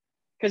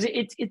 because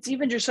it's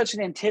even just such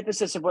an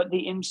antithesis of what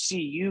the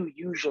MCU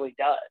usually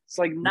does.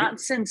 Like, not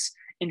since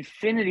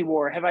Infinity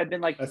War have I been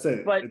like, I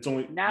said, but it's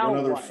only now one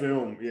other what?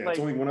 film. Yeah, it's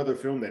only one other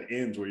film that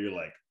ends where you're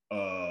like,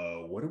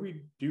 what do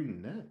we do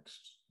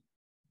next?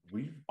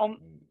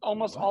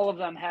 Almost all of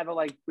them have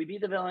we beat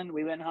the villain,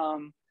 we went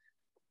home,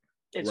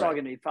 it's all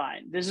gonna be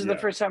fine. This is the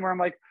first time where I'm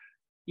like,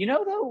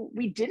 though,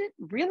 we didn't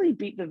really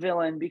beat the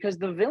villain, because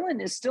the villain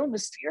is still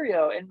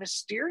Mysterio, and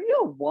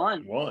Mysterio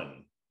won.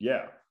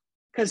 Yeah.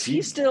 Because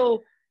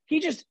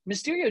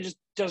Mysterio just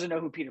doesn't know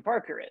who Peter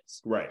Parker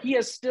is. Right. He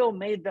has still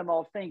made them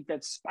all think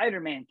that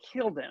Spider-Man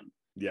killed him.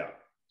 Yeah.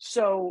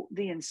 So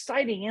the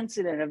inciting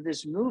incident of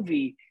this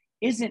movie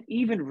isn't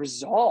even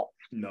resolved.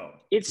 No.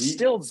 It's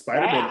still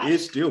Spider-Man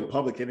is still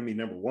public enemy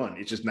number one.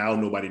 It's just now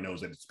nobody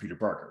knows that it's Peter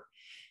Parker.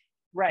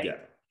 Right. Yeah.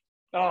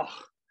 Oh,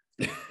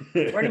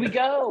 where do we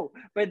go?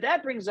 But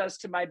that brings us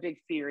to my big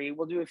theory.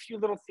 We'll do a few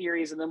little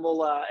theories, and then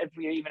we'll, if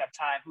we even have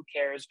time, who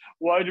cares?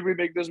 Why did we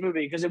make this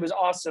movie? Because it was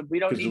awesome. We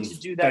don't need to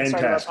do that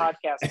side of our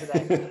podcast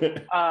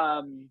today.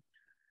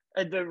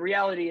 The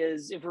reality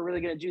is, if we're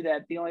really going to do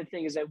that, the only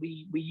thing is that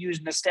we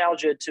use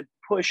nostalgia to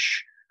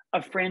push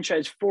a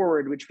franchise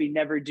forward, which we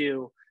never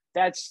do.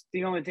 That's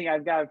the only thing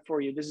I've got for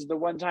you. This is the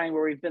one time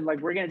where we've been like,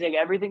 we're going to take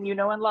everything you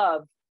know and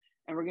love,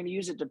 and we're going to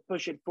use it to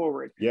push it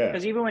forward. Yeah.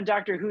 Because even when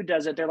Doctor Who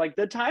does it, they're like,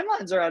 the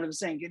timelines are out of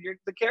sync, and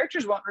the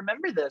characters won't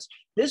remember this.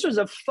 This was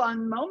a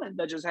fun moment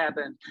that just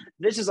happened.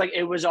 This is like,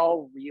 it was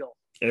all real.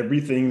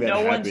 Everything that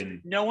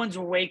happened. No one's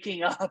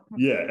waking up.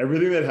 Yeah,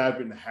 everything that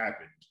happened.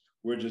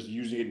 We're just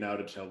using it now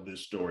to tell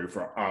this story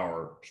for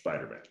our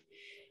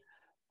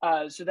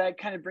Spider-Man. So that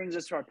kind of brings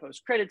us to our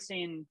post-credit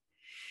scene.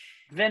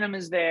 Venom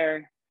is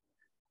there.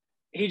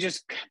 He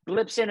just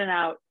blips in and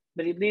out,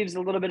 but he leaves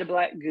a little bit of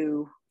black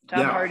goo.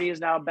 Tom Hardy is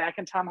now back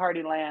in Tom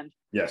Hardy land.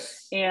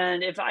 Yes.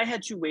 And if I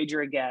had to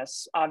wager a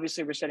guess,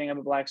 obviously we're setting up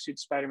a black suit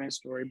Spider-Man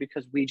story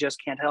because we just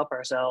can't help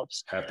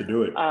ourselves. Have to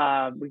do it.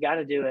 We got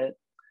to do it.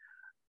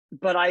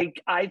 But I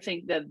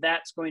think that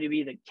that's going to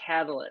be the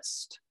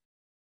catalyst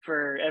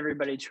for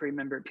everybody to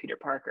remember Peter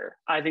Parker.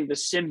 I think the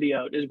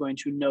symbiote is going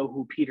to know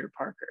who Peter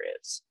Parker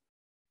is.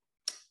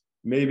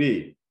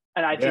 Maybe.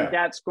 And I think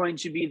that's going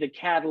to be the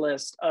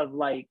catalyst of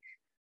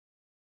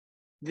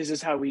this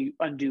is how we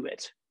undo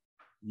it.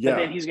 Yeah. But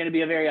then he's going to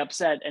be a very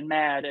upset and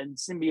mad and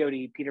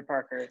symbiote Peter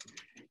Parker.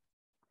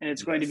 And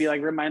it's going to be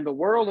remind the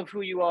world of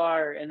who you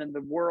are. And then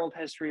the world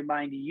has to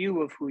remind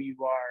you of who you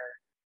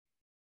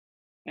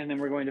are. And then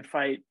we're going to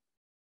fight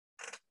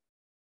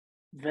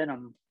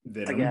Venom,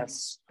 I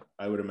guess.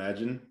 I would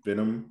imagine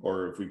Venom,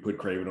 or if we put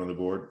Kraven on the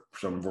board,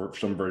 some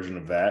version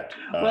of that.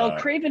 Well,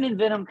 Kraven and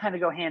Venom kind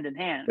of go hand in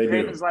hand.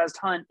 Kraven's Last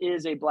Hunt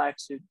is a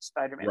black suit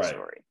Spider-Man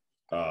story.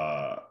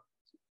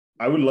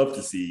 I would love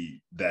to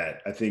see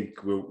that. I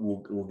think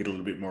we'll get a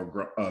little bit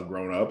more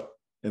grown up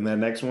in that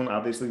next one.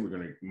 Obviously, we're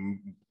going to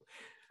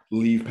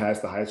leave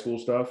past the high school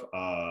stuff.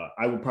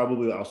 I would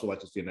probably also like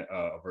to see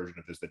a version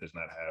of this that does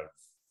not have,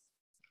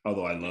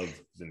 although I love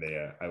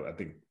Zendaya, I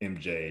think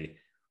MJ,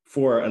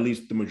 for at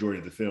least the majority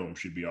of the film,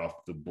 should be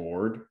off the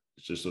board,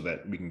 just so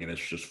that we can get us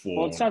just full.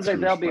 Well, it sounds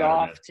like they'll be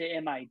off to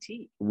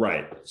MIT.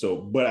 Right. So,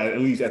 but at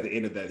least at the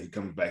end of that, he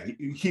comes back.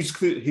 He's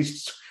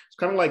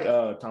kind of like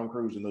Tom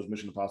Cruise in those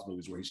Mission Impossible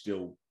movies where he's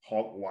still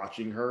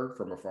watching her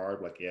from afar.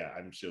 Like,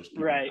 I'm still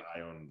keeping an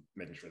eye on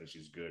making sure that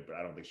she's good, but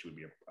I don't think she would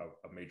be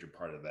a major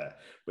part of that.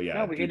 But yeah,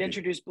 no, we could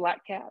introduce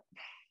Black Cat.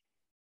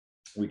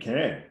 We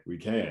can.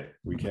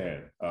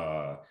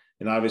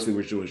 And obviously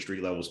we're doing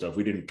street level stuff.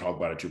 We didn't talk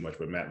about it too much,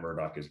 but Matt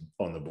Murdock is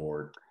on the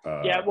board.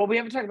 Well, we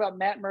haven't talked about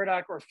Matt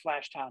Murdock or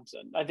Flash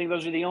Thompson. I think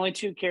those are the only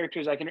two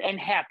characters I can, and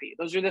Happy.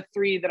 Those are the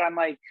three that I'm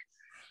like,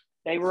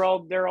 they're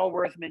all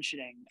worth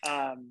mentioning.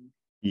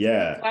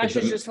 Yeah, Flash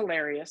is just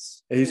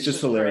hilarious. He's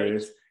just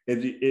hilarious.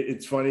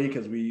 It's funny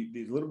because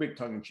he's a little bit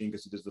tongue in cheek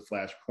because he does the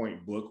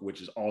Flashpoint book, which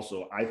is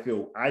also I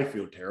feel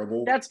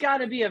terrible. That's got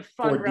to be a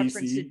fun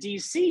reference to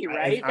DC,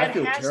 right? I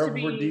feel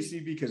terrible for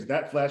DC because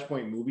that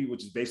Flashpoint movie,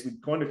 which is basically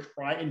going to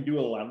try and do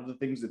a lot of the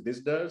things that this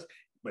does,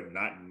 but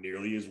not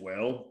nearly as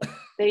well.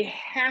 They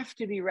have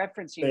to be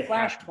referencing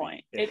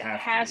Flashpoint. It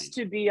has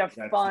to be a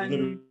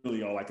fun.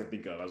 Literally all I could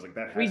think of. I was like,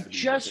 that has we to be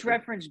just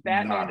referenced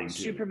Batman and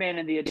Superman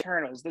and the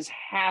Eternals. This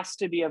has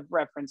to be a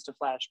reference to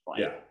Flashpoint.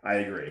 Yeah, I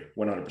agree,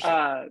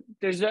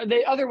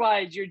 100%.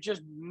 Otherwise, you're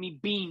just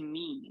being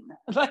mean.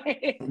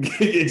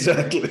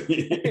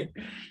 Exactly.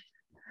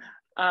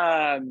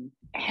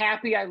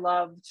 Happy I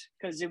loved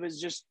because it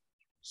was just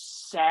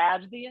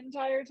sad the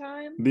entire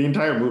time. The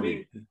entire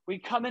movie. We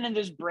come in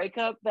this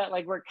breakup that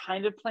like we're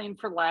kind of playing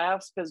for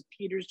laughs because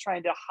Peter's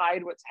trying to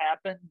hide what's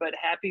happened, but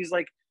Happy's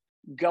like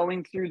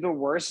going through the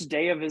worst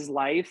day of his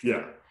life.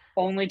 Yeah.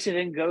 Only to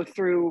then go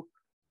through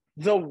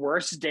the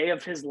worst day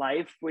of his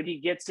life when he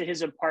gets to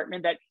his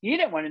apartment that he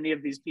didn't want any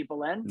of these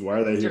people in.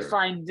 Why are they here? To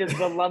find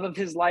the love of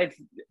his life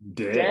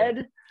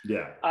dead.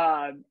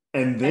 Yeah.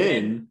 And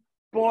then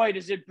boy,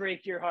 does it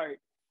break your heart.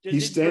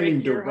 He's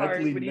standing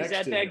directly when next he's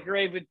at to that him.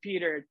 grave with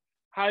Peter.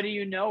 How do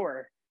you know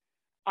her?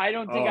 I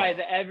don't think I've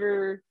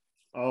ever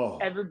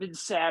been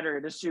sadder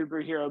in a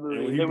superhero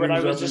movie than when I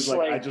was just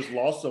like, I just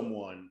lost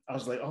someone. I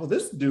was like, oh,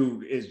 this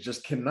dude is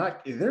just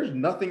cannot. There's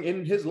nothing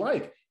in his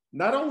life.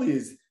 Not only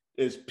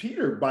is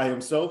Peter by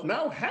himself,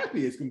 now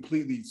Happy is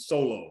completely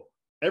solo.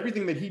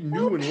 Everything that he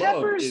knew and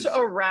loved is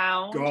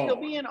around. Gone.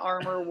 He'll be in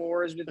Armor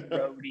Wars with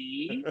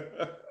Rhodey.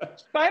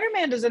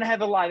 Spider-Man doesn't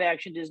have a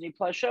live-action Disney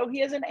Plus show.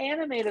 He has an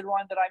animated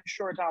one that I'm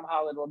sure Tom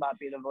Holland will not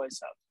be the voice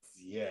of.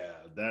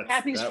 Yeah,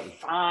 Happy's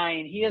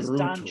fine. He has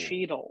brutal. Don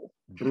Cheadle.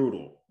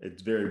 Brutal.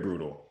 It's very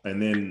brutal.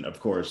 And then, of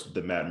course,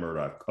 the Matt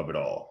Murdock of it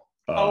all.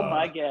 Oh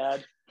my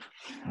God!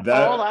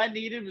 All I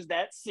needed was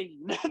that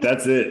scene.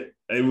 That's it.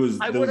 It was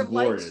glorious.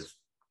 Liked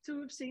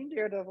to have seen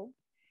Daredevil.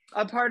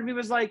 A part of me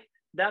was like,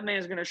 that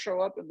man's going to show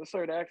up in the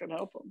third act and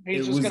help him.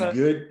 It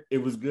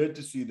was good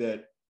to see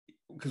that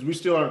because we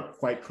still aren't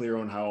quite clear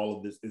on how all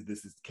of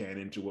this is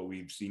canon to what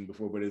we've seen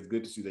before, but it's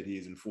good to see that he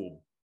is in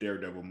full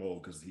Daredevil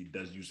mode because he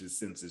does use his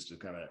senses to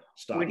kind of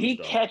stop. When he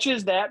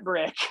catches that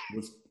brick,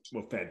 was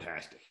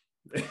fantastic.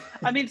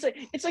 I mean,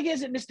 it's like he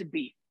hasn't missed a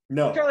beat.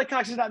 No, Charlie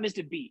Cox has not missed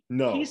a beat.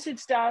 No, he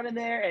sits down in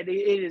there, and it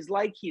is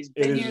like he's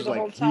been here the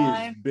whole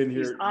time.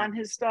 He's on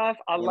his stuff.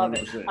 I love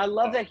it. I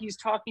love that he's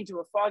talking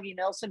to a Foggy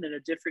Nelson in a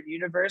different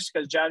universe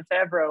because Jon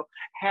Favreau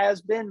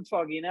has been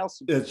Foggy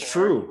Nelson before. That's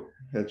true.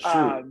 That's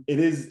true. It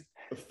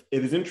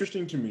is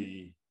interesting to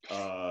me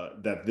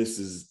that this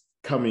is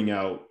coming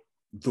out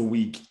the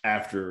week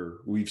after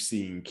we've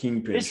seen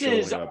Kingpin. This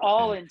is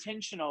all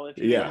intentional if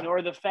you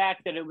ignore the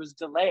fact that it was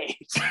delayed.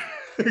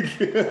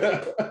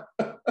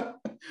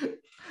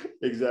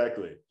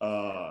 Exactly.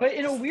 But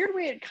in a weird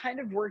way, it kind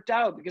of worked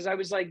out because I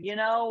was like,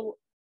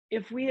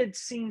 if we had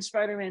seen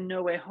Spider-Man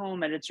No Way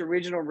Home at its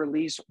original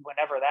release,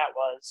 whenever that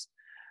was,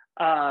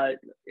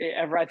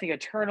 I think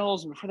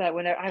Eternals, before that,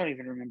 whenever, I don't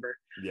even remember.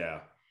 Yeah.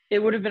 It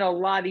would have been a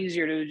lot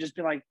easier to just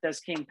be like, that's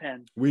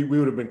Kingpin. We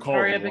would have been called.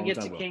 Hurry up and get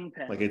to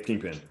Kingpin. Like, it's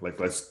Kingpin. Like,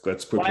 let's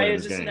quit Why playing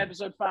is this game. in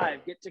episode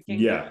 5? Get to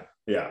Kingpin.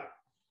 Yeah.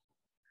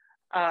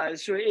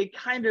 So it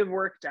kind of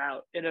worked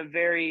out in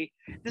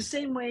the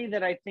same way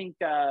that I think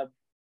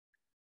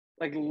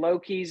like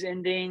Loki's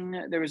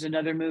ending, there was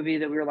another movie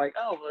that we were like,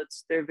 oh,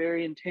 they're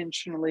very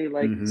intentionally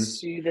like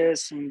see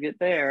this and get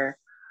there.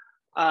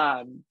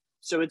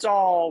 So it's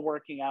all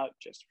working out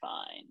just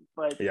fine.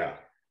 But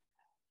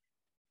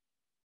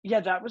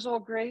yeah, that was all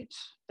great.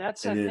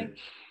 That's I think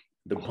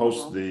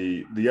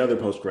the other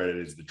post credit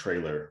is the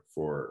trailer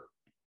for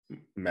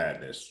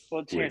Madness.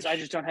 Well, Terrence, I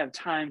just don't have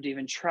time to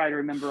even try to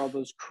remember all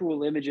those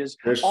cool images.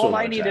 There's all so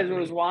I much needed happening.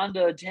 was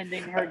Wanda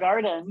attending her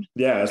garden.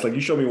 Yeah, it's like, you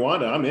show me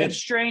Wanda, I'm in. And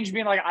Strange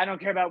being like, I don't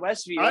care about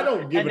Westview. I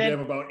don't give a damn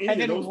about any of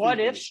those And then what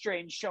people. if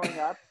Strange showing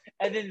up?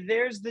 And then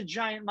there's the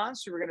giant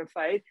monster we're going to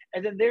fight.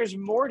 And then there's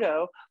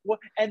Mordo.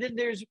 And then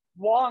there's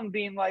Wong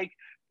being like,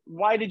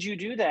 why did you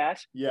do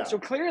that? Yeah. So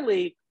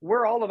clearly,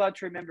 we're all about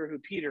to remember who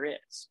Peter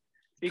is.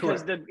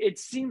 Because it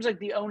seems like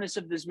the onus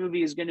of this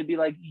movie is going to be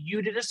like,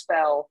 you did a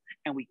spell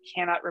and we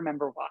cannot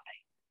remember why.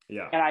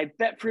 Yeah. And I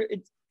bet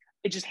it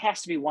just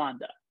has to be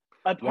Wanda.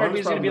 A part of me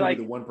is going to be like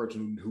the one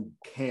person who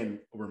can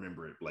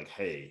remember it. Like,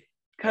 hey,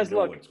 because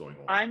look, what's going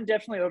on. I'm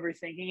definitely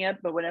overthinking it.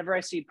 But whenever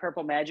I see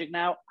purple magic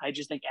now, I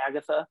just think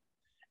Agatha.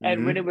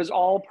 And when it was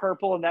all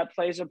purple in that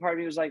place, a part of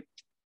me was like,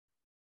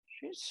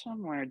 she's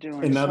somewhere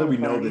doing. And now that we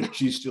know that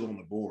she's still on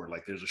the board,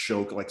 like there's a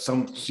show, like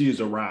she is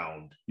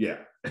around. Yeah.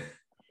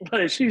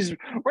 But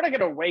we're not going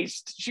to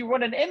waste. She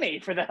won an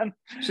Emmy for them.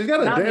 She's got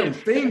a damn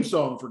theme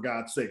song, for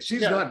God's sake.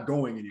 She's not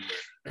going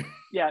anywhere.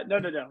 Yeah, no.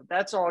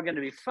 That's all going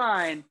to be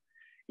fine.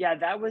 Yeah,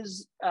 that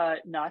was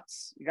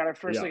nuts. You got our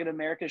first look at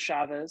America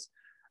Chavez.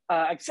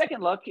 A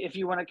second look, if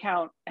you want to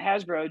count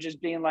Hasbro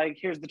just being like,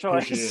 here's the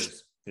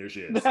toys. Here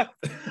she is.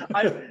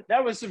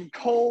 That was some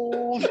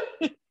cold.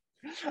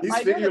 These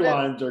figure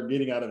lines are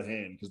getting out of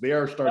hand because they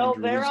are starting to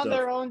release they're on stuff.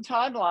 their own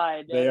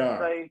timeline. They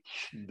are.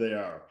 They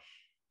are.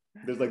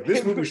 There's like,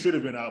 this movie should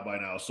have been out by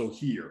now. So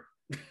here.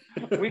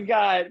 we've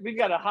got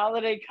a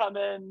holiday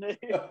coming.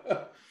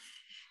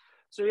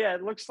 So yeah,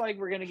 it looks like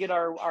we're gonna get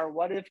our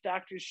What If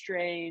Doctor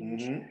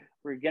Strange. Mm-hmm.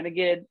 We're gonna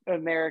get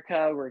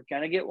America. We're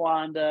gonna get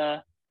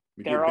Wanda.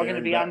 They're all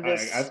gonna be on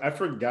this. I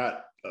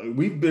forgot.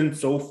 We've been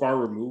so far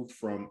removed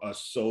from a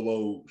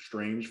solo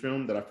Strange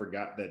film that I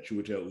forgot that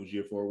Chiwetel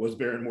Ejiofor was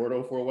Baron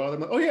Mordo for a while. I'm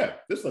like, oh yeah,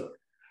 this looks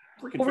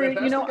freaking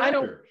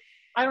fantastic.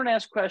 I don't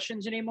ask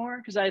questions anymore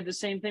because I had the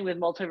same thing with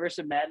Multiverse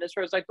of Madness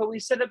where it's like, but we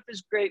set up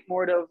this great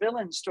Mordo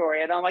villain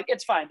story, and I'm like,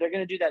 it's fine. They're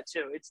gonna do that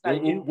too. It's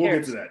not. We'll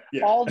get to that. Yeah.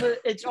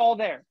 It's all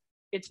there.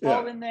 It's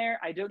all in there.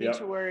 I don't need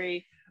to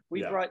worry.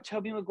 We brought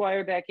Tobey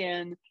Maguire back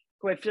in,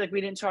 who I feel like we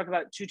didn't talk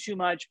about too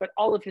much, but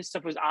all of his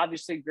stuff was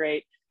obviously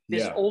great.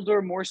 This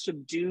older, more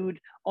subdued,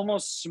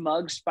 almost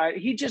smug Spider.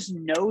 He just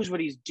knows what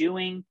he's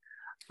doing.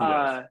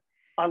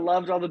 I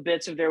loved all the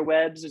bits of their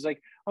webs. It's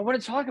like, I want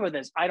to talk about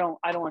this. I don't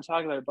want to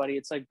talk about it, buddy.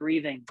 It's like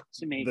breathing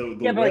to me.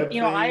 But like,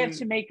 I have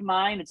to make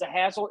mine. It's a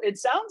hassle. It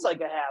sounds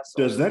like a hassle.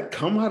 Does that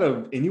come out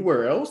of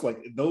anywhere else?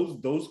 Like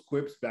those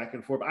quips back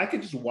and forth. I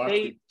could just watch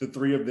the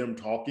three of them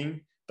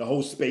talking. The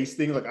whole space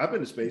thing. Like, I've been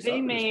to space. They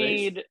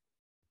made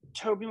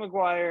Tobey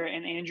Maguire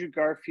and Andrew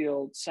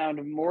Garfield sound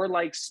more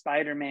like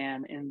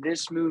Spider-Man in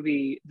this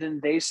movie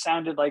than they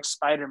sounded like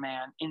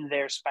Spider-Man in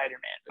their Spider-Man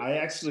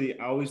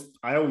movies.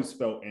 I always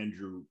felt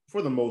Andrew,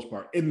 for the most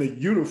part, in the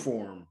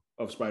uniform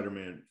of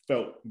Spider-Man,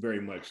 felt very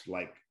much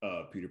like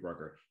Peter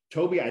Parker.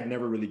 Tobey, I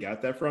never really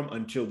got that from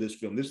until this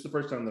film. This is the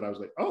first time that I was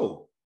like,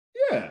 oh,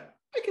 yeah,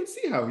 I can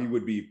see how he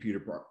would be Peter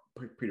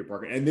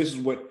Parker. And this is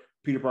what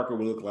Peter Parker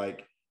would look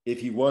like if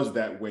he was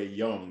that way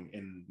young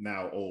and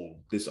now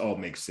old. This all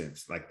makes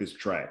sense. Like, this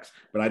tracks.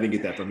 But I didn't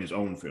get that from his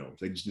own films.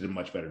 They just did a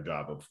much better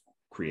job of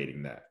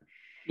creating that.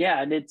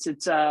 Yeah, and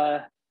it's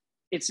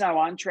now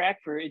on track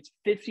for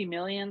 50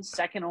 million,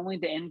 second only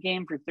to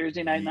Endgame for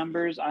Thursday night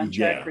numbers, on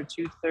track for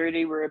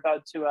 230. We're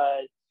about to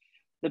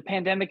the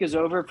pandemic is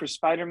over for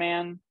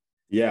Spider-Man.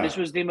 Yeah. This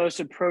was the most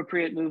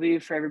appropriate movie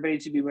for everybody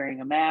to be wearing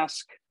a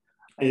mask.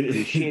 I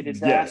appreciated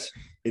that. Yes.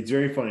 It's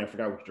very funny. I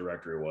forgot which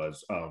director it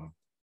was.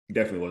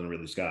 Definitely wasn't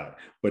Ridley Scott,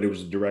 but it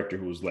was a director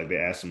who was like, they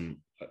asked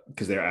him,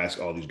 because they ask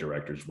all these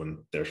directors when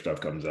their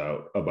stuff comes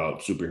out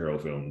about superhero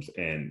films,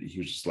 and he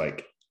was just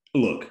like,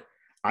 look,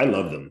 I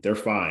love them, they're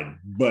fine,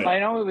 but I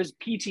know it was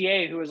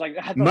PTA who was like,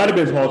 might have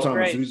been Paul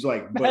Thomas, who's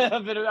like, but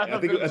I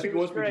think it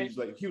was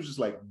PTA. He was just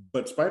like,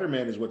 but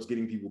Spider-Man is what's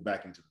getting people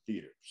back into the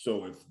theater,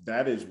 so if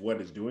that is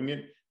what is doing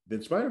it,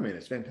 then Spider-Man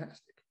is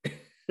fantastic.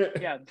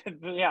 yeah,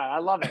 I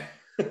love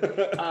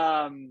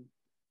it.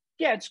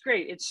 Yeah, it's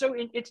great.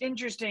 It's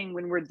interesting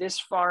when we're this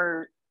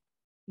far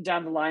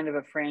down the line of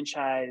a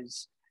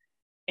franchise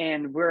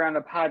and we're on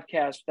a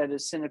podcast that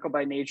is cynical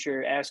by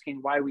nature, asking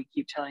why we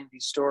keep telling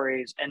these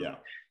stories. And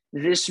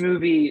this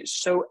movie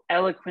so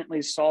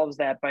eloquently solves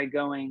that by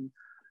going,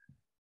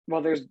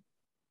 well,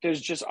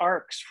 there's just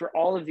arcs for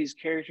all of these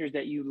characters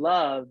that you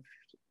love,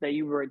 that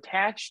you were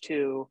attached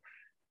to.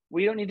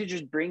 We don't need to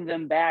just bring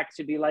them back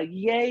to be like,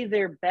 yay,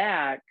 they're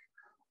back.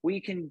 We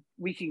can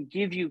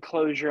give you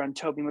closure on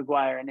Tobey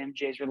Maguire and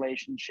MJ's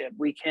relationship.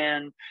 We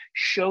can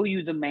show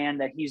you the man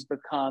that he's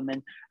become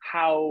and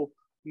how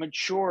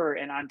mature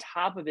and on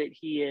top of it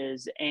he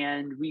is.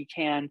 And we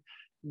can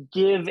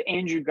give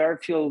Andrew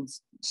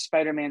Garfield's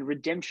Spider-Man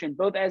redemption,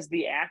 both as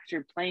the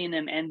actor playing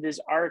him and this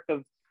arc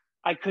of,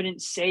 I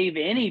couldn't save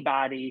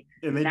anybody.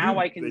 Now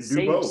I can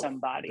save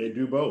somebody. They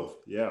do both.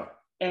 Yeah.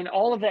 And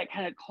all of that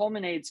kind of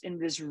culminates in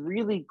this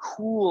really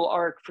cool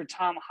arc for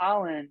Tom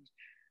Holland,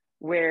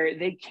 where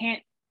they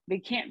can't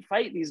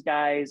fight these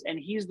guys. And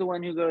he's the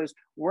one who goes,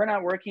 we're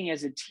not working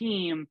as a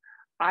team.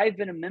 I've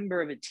been a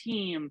member of a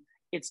team.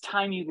 It's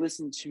time you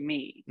listen to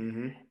me.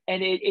 Mm-hmm.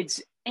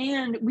 And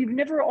and we've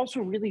never also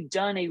really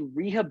done a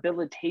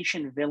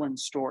rehabilitation villain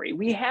story.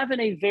 We have in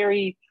a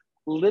very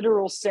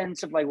literal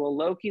sense of like, well,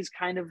 Loki's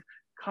kind of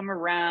come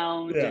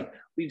around and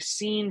we've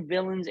seen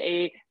villains.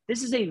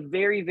 This is a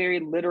very, very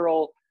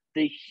literal,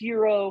 the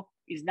hero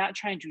is not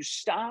trying to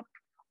stop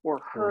or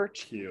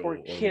hurt or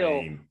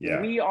kill.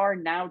 Yeah. We are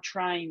now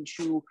trying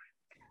to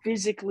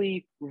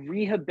physically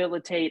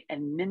rehabilitate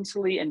and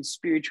mentally and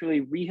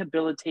spiritually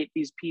rehabilitate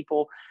these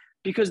people,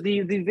 because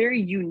the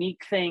very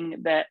unique thing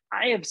that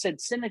I have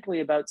said cynically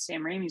about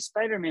Sam Raimi's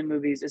Spider-Man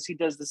movies is he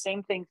does the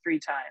same thing 3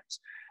 times.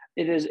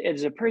 It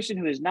is a person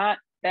who is not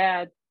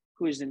bad,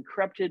 who is then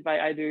corrupted by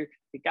either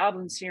the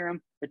goblin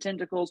serum, the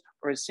tentacles,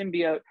 or a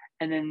symbiote,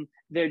 and then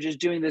they're just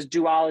doing this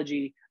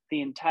duology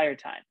the entire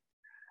time.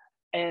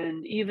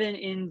 And even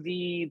in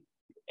the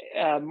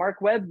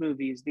Mark Webb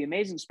movies, the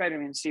Amazing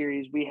Spider-Man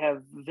series, we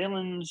have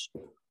villains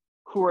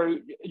who are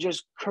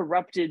just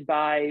corrupted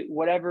by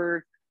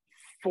whatever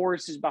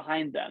force is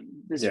behind them.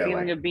 This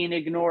feeling of being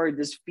ignored,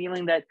 this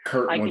feeling that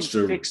Kurt I can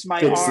fix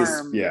my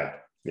arm. Yeah.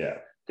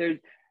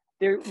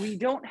 we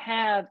don't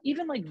have,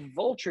 even like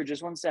Vulture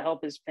just wants to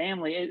help his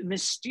family.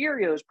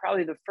 Mysterio is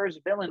probably the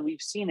first villain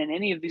we've seen in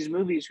any of these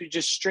movies who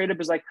just straight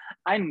up is like,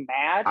 I'm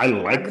mad. I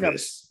like I'm gonna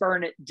this.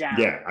 burn it down.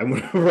 Yeah, I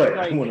want right.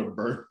 Like, I want to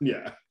burn.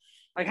 Yeah.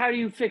 Like, how do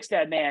you fix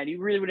that, man? You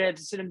really would have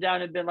to sit him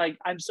down and been like,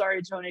 I'm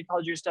sorry, Tony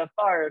called your stuff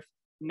barf.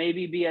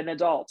 Maybe be an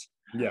adult.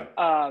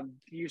 Yeah.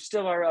 You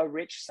still are a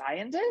rich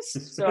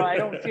scientist, so I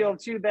don't feel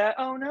too bad.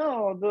 Oh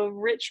no, the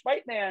rich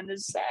white man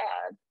is sad.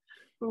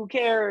 Who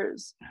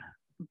cares?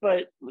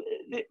 But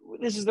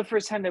this is the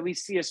first time that we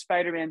see a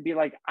Spider-Man be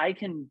like, I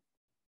can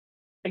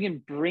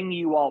bring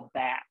you all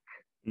back.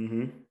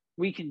 Mm-hmm.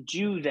 We can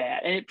do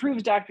that. And it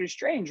proves Doctor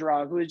Strange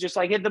wrong, who is just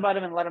like, hit the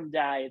bottom and let them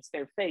die. It's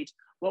their fate.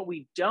 What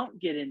we don't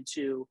get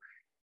into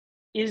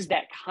is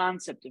that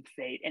concept of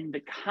fate and the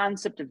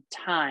concept of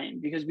time,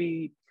 because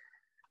we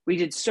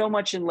did so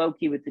much in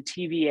Loki with the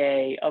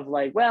TVA of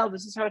like, well,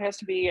 this is how it has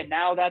to be. And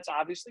now that's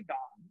obviously gone.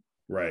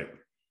 Right.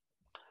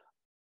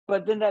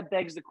 But then that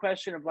begs the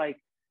question of like,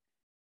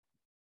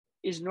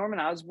 is Norman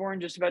Osborn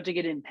just about to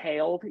get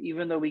impaled,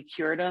 even though we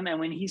cured him?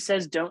 And when he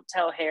says, don't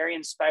tell Harry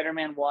in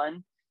Spider-Man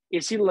 1,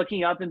 is he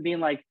looking up and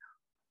being like,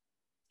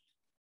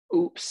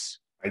 oops?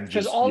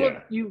 Because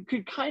you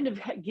could kind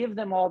of give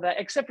them all that,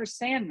 except for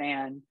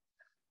Sandman,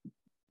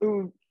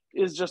 who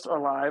is just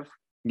alive.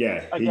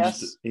 Yeah, he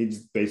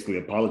just basically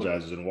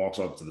apologizes and walks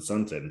off to the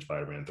sunset in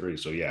Spider-Man 3.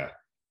 So yeah.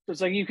 So it's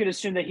like you could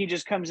assume that he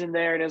just comes in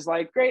there and is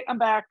like, great, I'm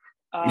back.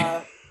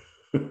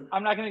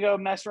 I'm not going to go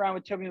mess around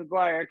with Tobey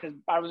Maguire because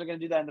I wasn't going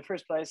to do that in the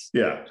first place.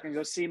 Yeah. I was going to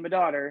go see my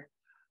daughter.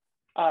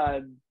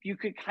 You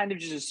could kind of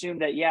just assume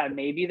that, yeah,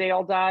 maybe they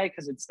all die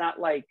because it's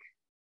not like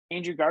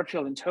Andrew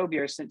Garfield and Tobey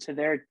are sent to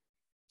their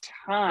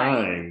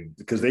time.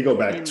 Because they go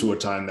back to a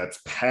time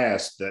that's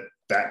past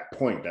that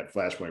point, that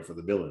flashpoint for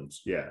the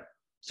villains. Yeah.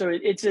 So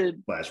it's a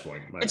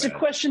flashpoint. It's a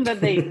question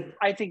that they,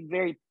 I think,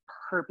 very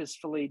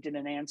purposefully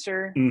didn't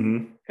answer,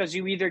 because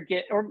you either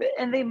get,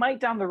 and they might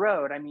down the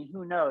road. I mean,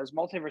 who knows?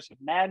 Multiverse of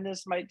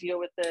Madness might deal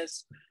with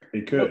this.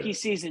 It could. Loki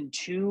season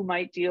 2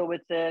 might deal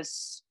with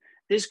this.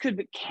 This could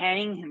be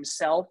Kang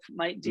himself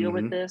might deal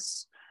with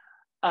this.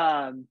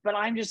 But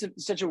I'm just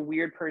such a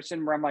weird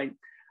person where I'm like,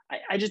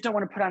 I just don't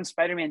want to put on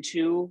Spider-Man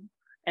 2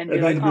 and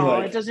be like,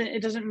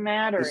 it doesn't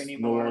matter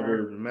anymore. No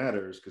longer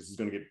matters because he's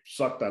going to get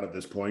sucked out of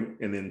this point,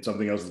 and then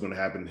something else is going to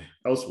happen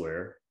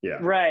elsewhere. Yeah,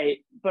 right.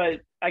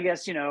 But I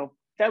guess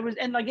that was,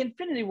 and like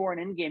Infinity War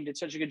and Endgame did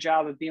such a good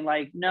job of being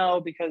like, no,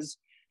 because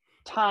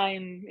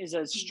time is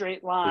a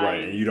straight line,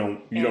 right? And you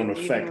don't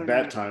affect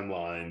that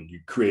timeline. You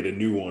create a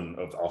new one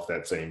off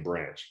that same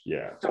branch.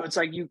 Yeah. So it's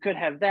like you could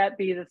have that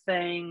be the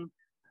thing.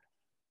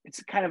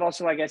 It's kind of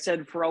also, like I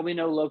said, for all we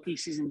know, Loki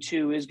season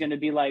 2 is going to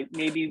be like,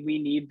 maybe we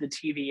need the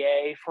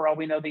TVA. For all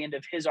we know, the end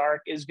of his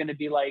arc is going to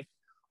be like,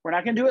 we're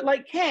not going to do it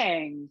like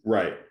Kang.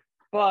 Right.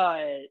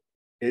 But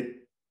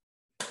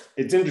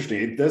it's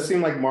interesting. It does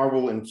seem like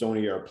Marvel and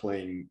Sony are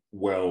playing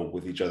well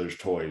with each other's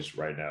toys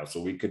right now. So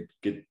we could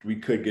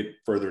get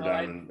further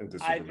down into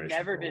this information. I've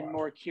never been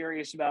more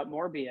curious about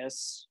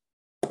Morbius.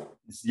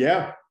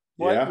 Yeah.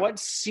 What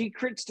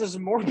secrets does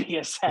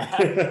Morbius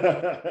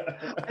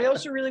have? I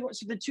also really want,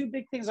 so the two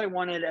big things I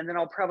wanted, and then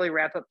I'll probably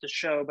wrap up the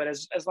show, but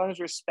as long as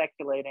we're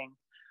speculating,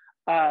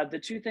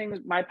 the two things,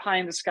 my pie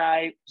in the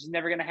sky was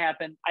never going to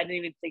happen. I didn't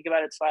even think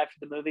about it till after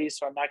the movie,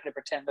 so I'm not going to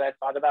pretend that I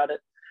thought about it.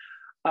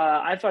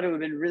 I thought it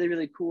would have been really,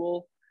 really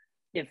cool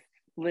if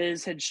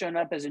Liz had shown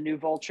up as a new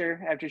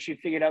Vulture after she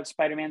figured out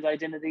Spider-Man's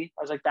identity.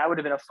 I was like, that would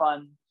have been a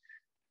fun,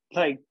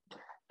 like,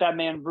 that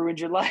man ruined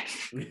your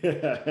life.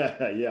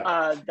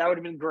 Yeah. That would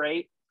have been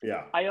great.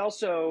 Yeah. I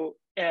also,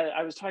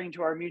 I was talking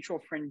to our mutual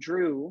friend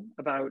Drew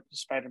about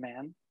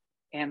Spider-Man,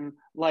 and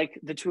like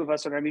the two of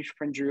us and our mutual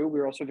friend Drew, we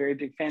were also very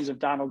big fans of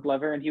Donald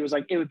Glover, and he was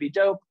like, it would be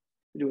dope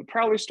to do a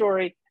Prowler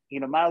story,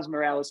 Miles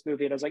Morales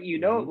movie. And I was like,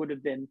 it would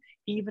have been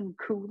even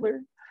cooler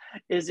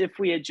is if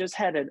we had just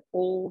had an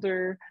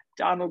older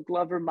Donald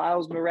Glover,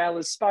 Miles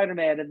Morales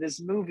Spider-Man in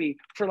this movie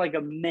for like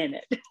a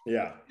minute.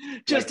 Yeah.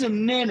 Just a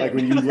minute. Like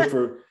when you look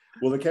for,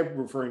 well, they kept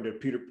referring to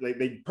Peter.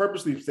 They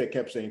purposely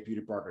kept saying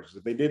Peter Parker. So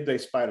if they did say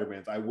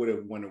Spider-Man's, I would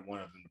have wanted one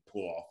of them to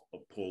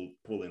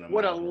pull in.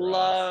 Would have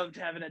loved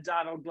having a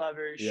Donald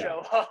Glover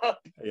show up.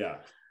 Yeah,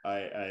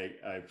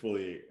 I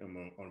fully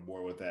am on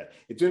board with that.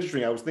 It's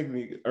interesting. I was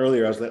thinking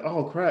earlier. I was like,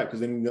 oh crap,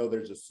 because then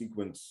there's a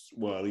sequence.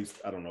 Well, at least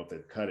I don't know if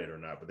they've cut it or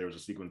not, but there was a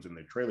sequence in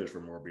the trailers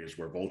for Morbius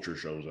where Vulture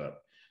shows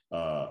up.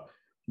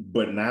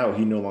 But now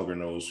he no longer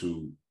knows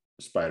who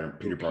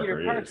Peter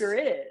Parker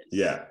is.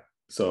 Yeah.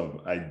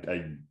 So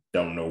I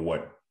don't know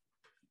what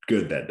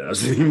good that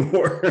does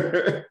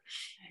anymore.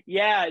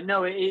 Yeah,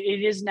 no, it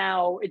is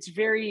now. It's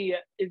very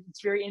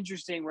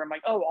interesting where I'm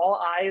like, oh, all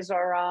eyes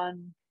are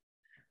on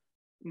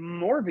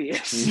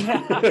Morbius.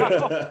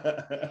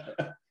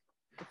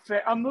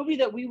 A movie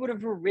that we would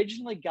have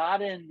originally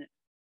gotten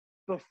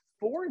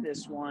before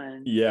this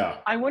one. Yeah.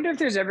 I wonder if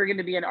there's ever going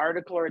to be an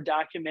article or a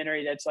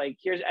documentary that's like,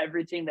 here's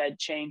everything that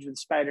changed with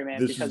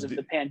Spider-Man because of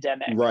the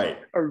pandemic. Right.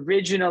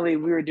 Originally,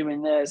 we were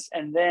doing this,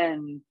 and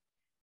then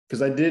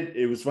because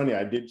it was funny.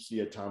 I did see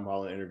a Tom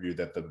Holland interview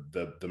that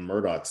the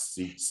Murdoch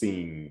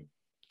scene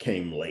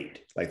came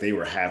late. Like they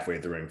were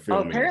halfway through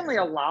filming. Apparently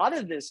a lot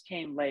of this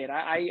came late.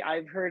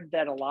 I've heard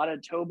that a lot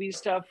of Toby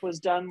stuff was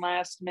done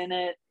last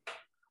minute.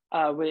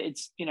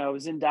 It's,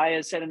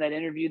 Zendaya said in that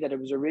interview that it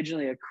was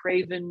originally a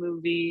Craven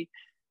movie,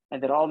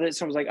 and that all this,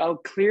 so I was like, oh,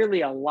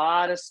 clearly a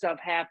lot of stuff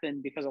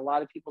happened because a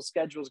lot of people's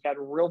schedules got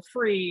real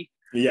free.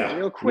 Yeah.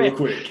 Real quick.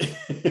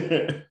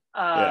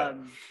 Yeah.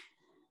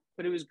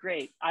 But it was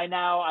great. I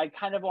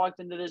kind of walked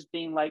into this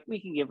being like, we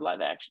can give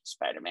live action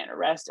Spider-Man a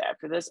rest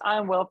after this.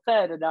 I'm well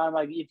fed. And now I'm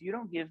like, if you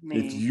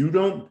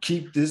don't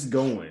keep this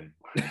going,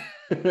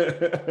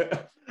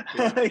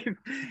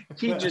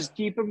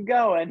 keep them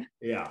going.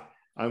 Yeah,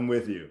 I'm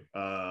with you.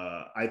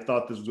 I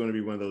thought this was going to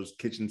be one of those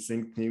kitchen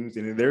sink things,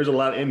 and there's a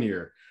lot in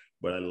here,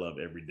 but I love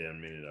every damn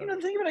minute of it.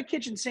 The thing about a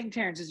kitchen sink,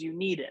 Terrence, is you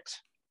need it.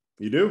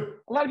 You do?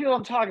 A lot of people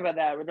don't talk about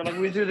that. Where they're like,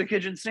 we threw the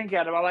kitchen sink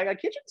at them. I'm like, a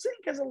kitchen sink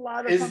has a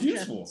lot of functions.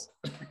 Useful.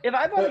 If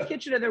I bought a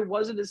kitchen and there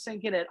wasn't a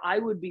sink in it, I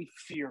would be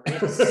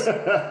furious.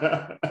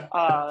 So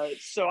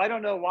I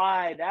don't know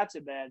why that's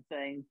a bad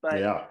thing,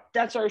 but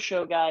That's our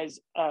show, guys.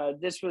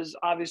 This was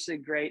obviously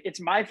great. It's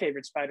my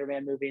favorite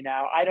Spider-Man movie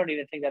now. I don't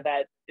even think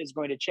that is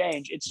going to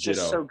change. It's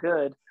just so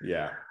good.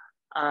 Yeah.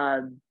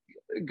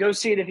 Go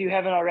see it if you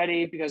haven't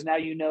already, because now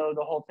you know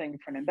the whole thing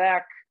front and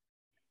back.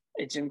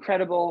 It's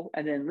incredible.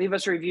 And then leave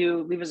us a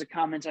review, leave us a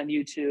comment on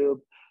YouTube,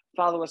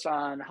 follow us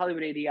on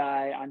Hollywood ADI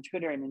on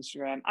Twitter and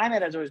Instagram. I'm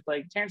at As Always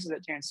Blake. Terrence is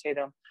at Terrence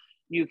Tatum.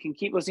 You can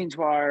keep listening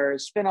to our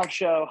spinoff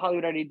show,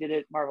 Hollywood Already Did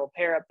It, Marvel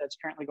Pair Up, that's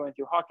currently going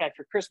through Hawkeye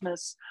for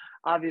Christmas.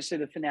 Obviously,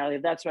 the finale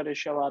of that's about to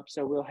show up,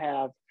 so we'll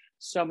have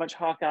so much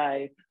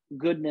Hawkeye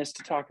goodness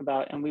to talk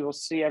about, and we will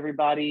see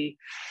everybody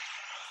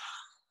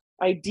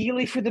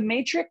ideally for The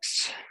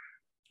Matrix.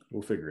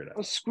 We'll figure it out.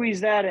 We'll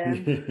squeeze that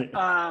in,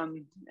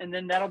 and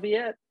then that'll be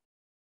it.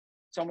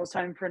 It's almost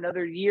time for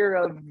another year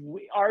of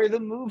Are the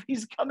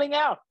Movies Coming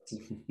Out?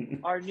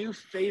 Our new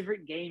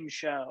favorite game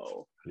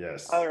show.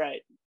 Yes. All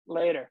right.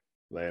 Later.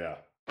 Later.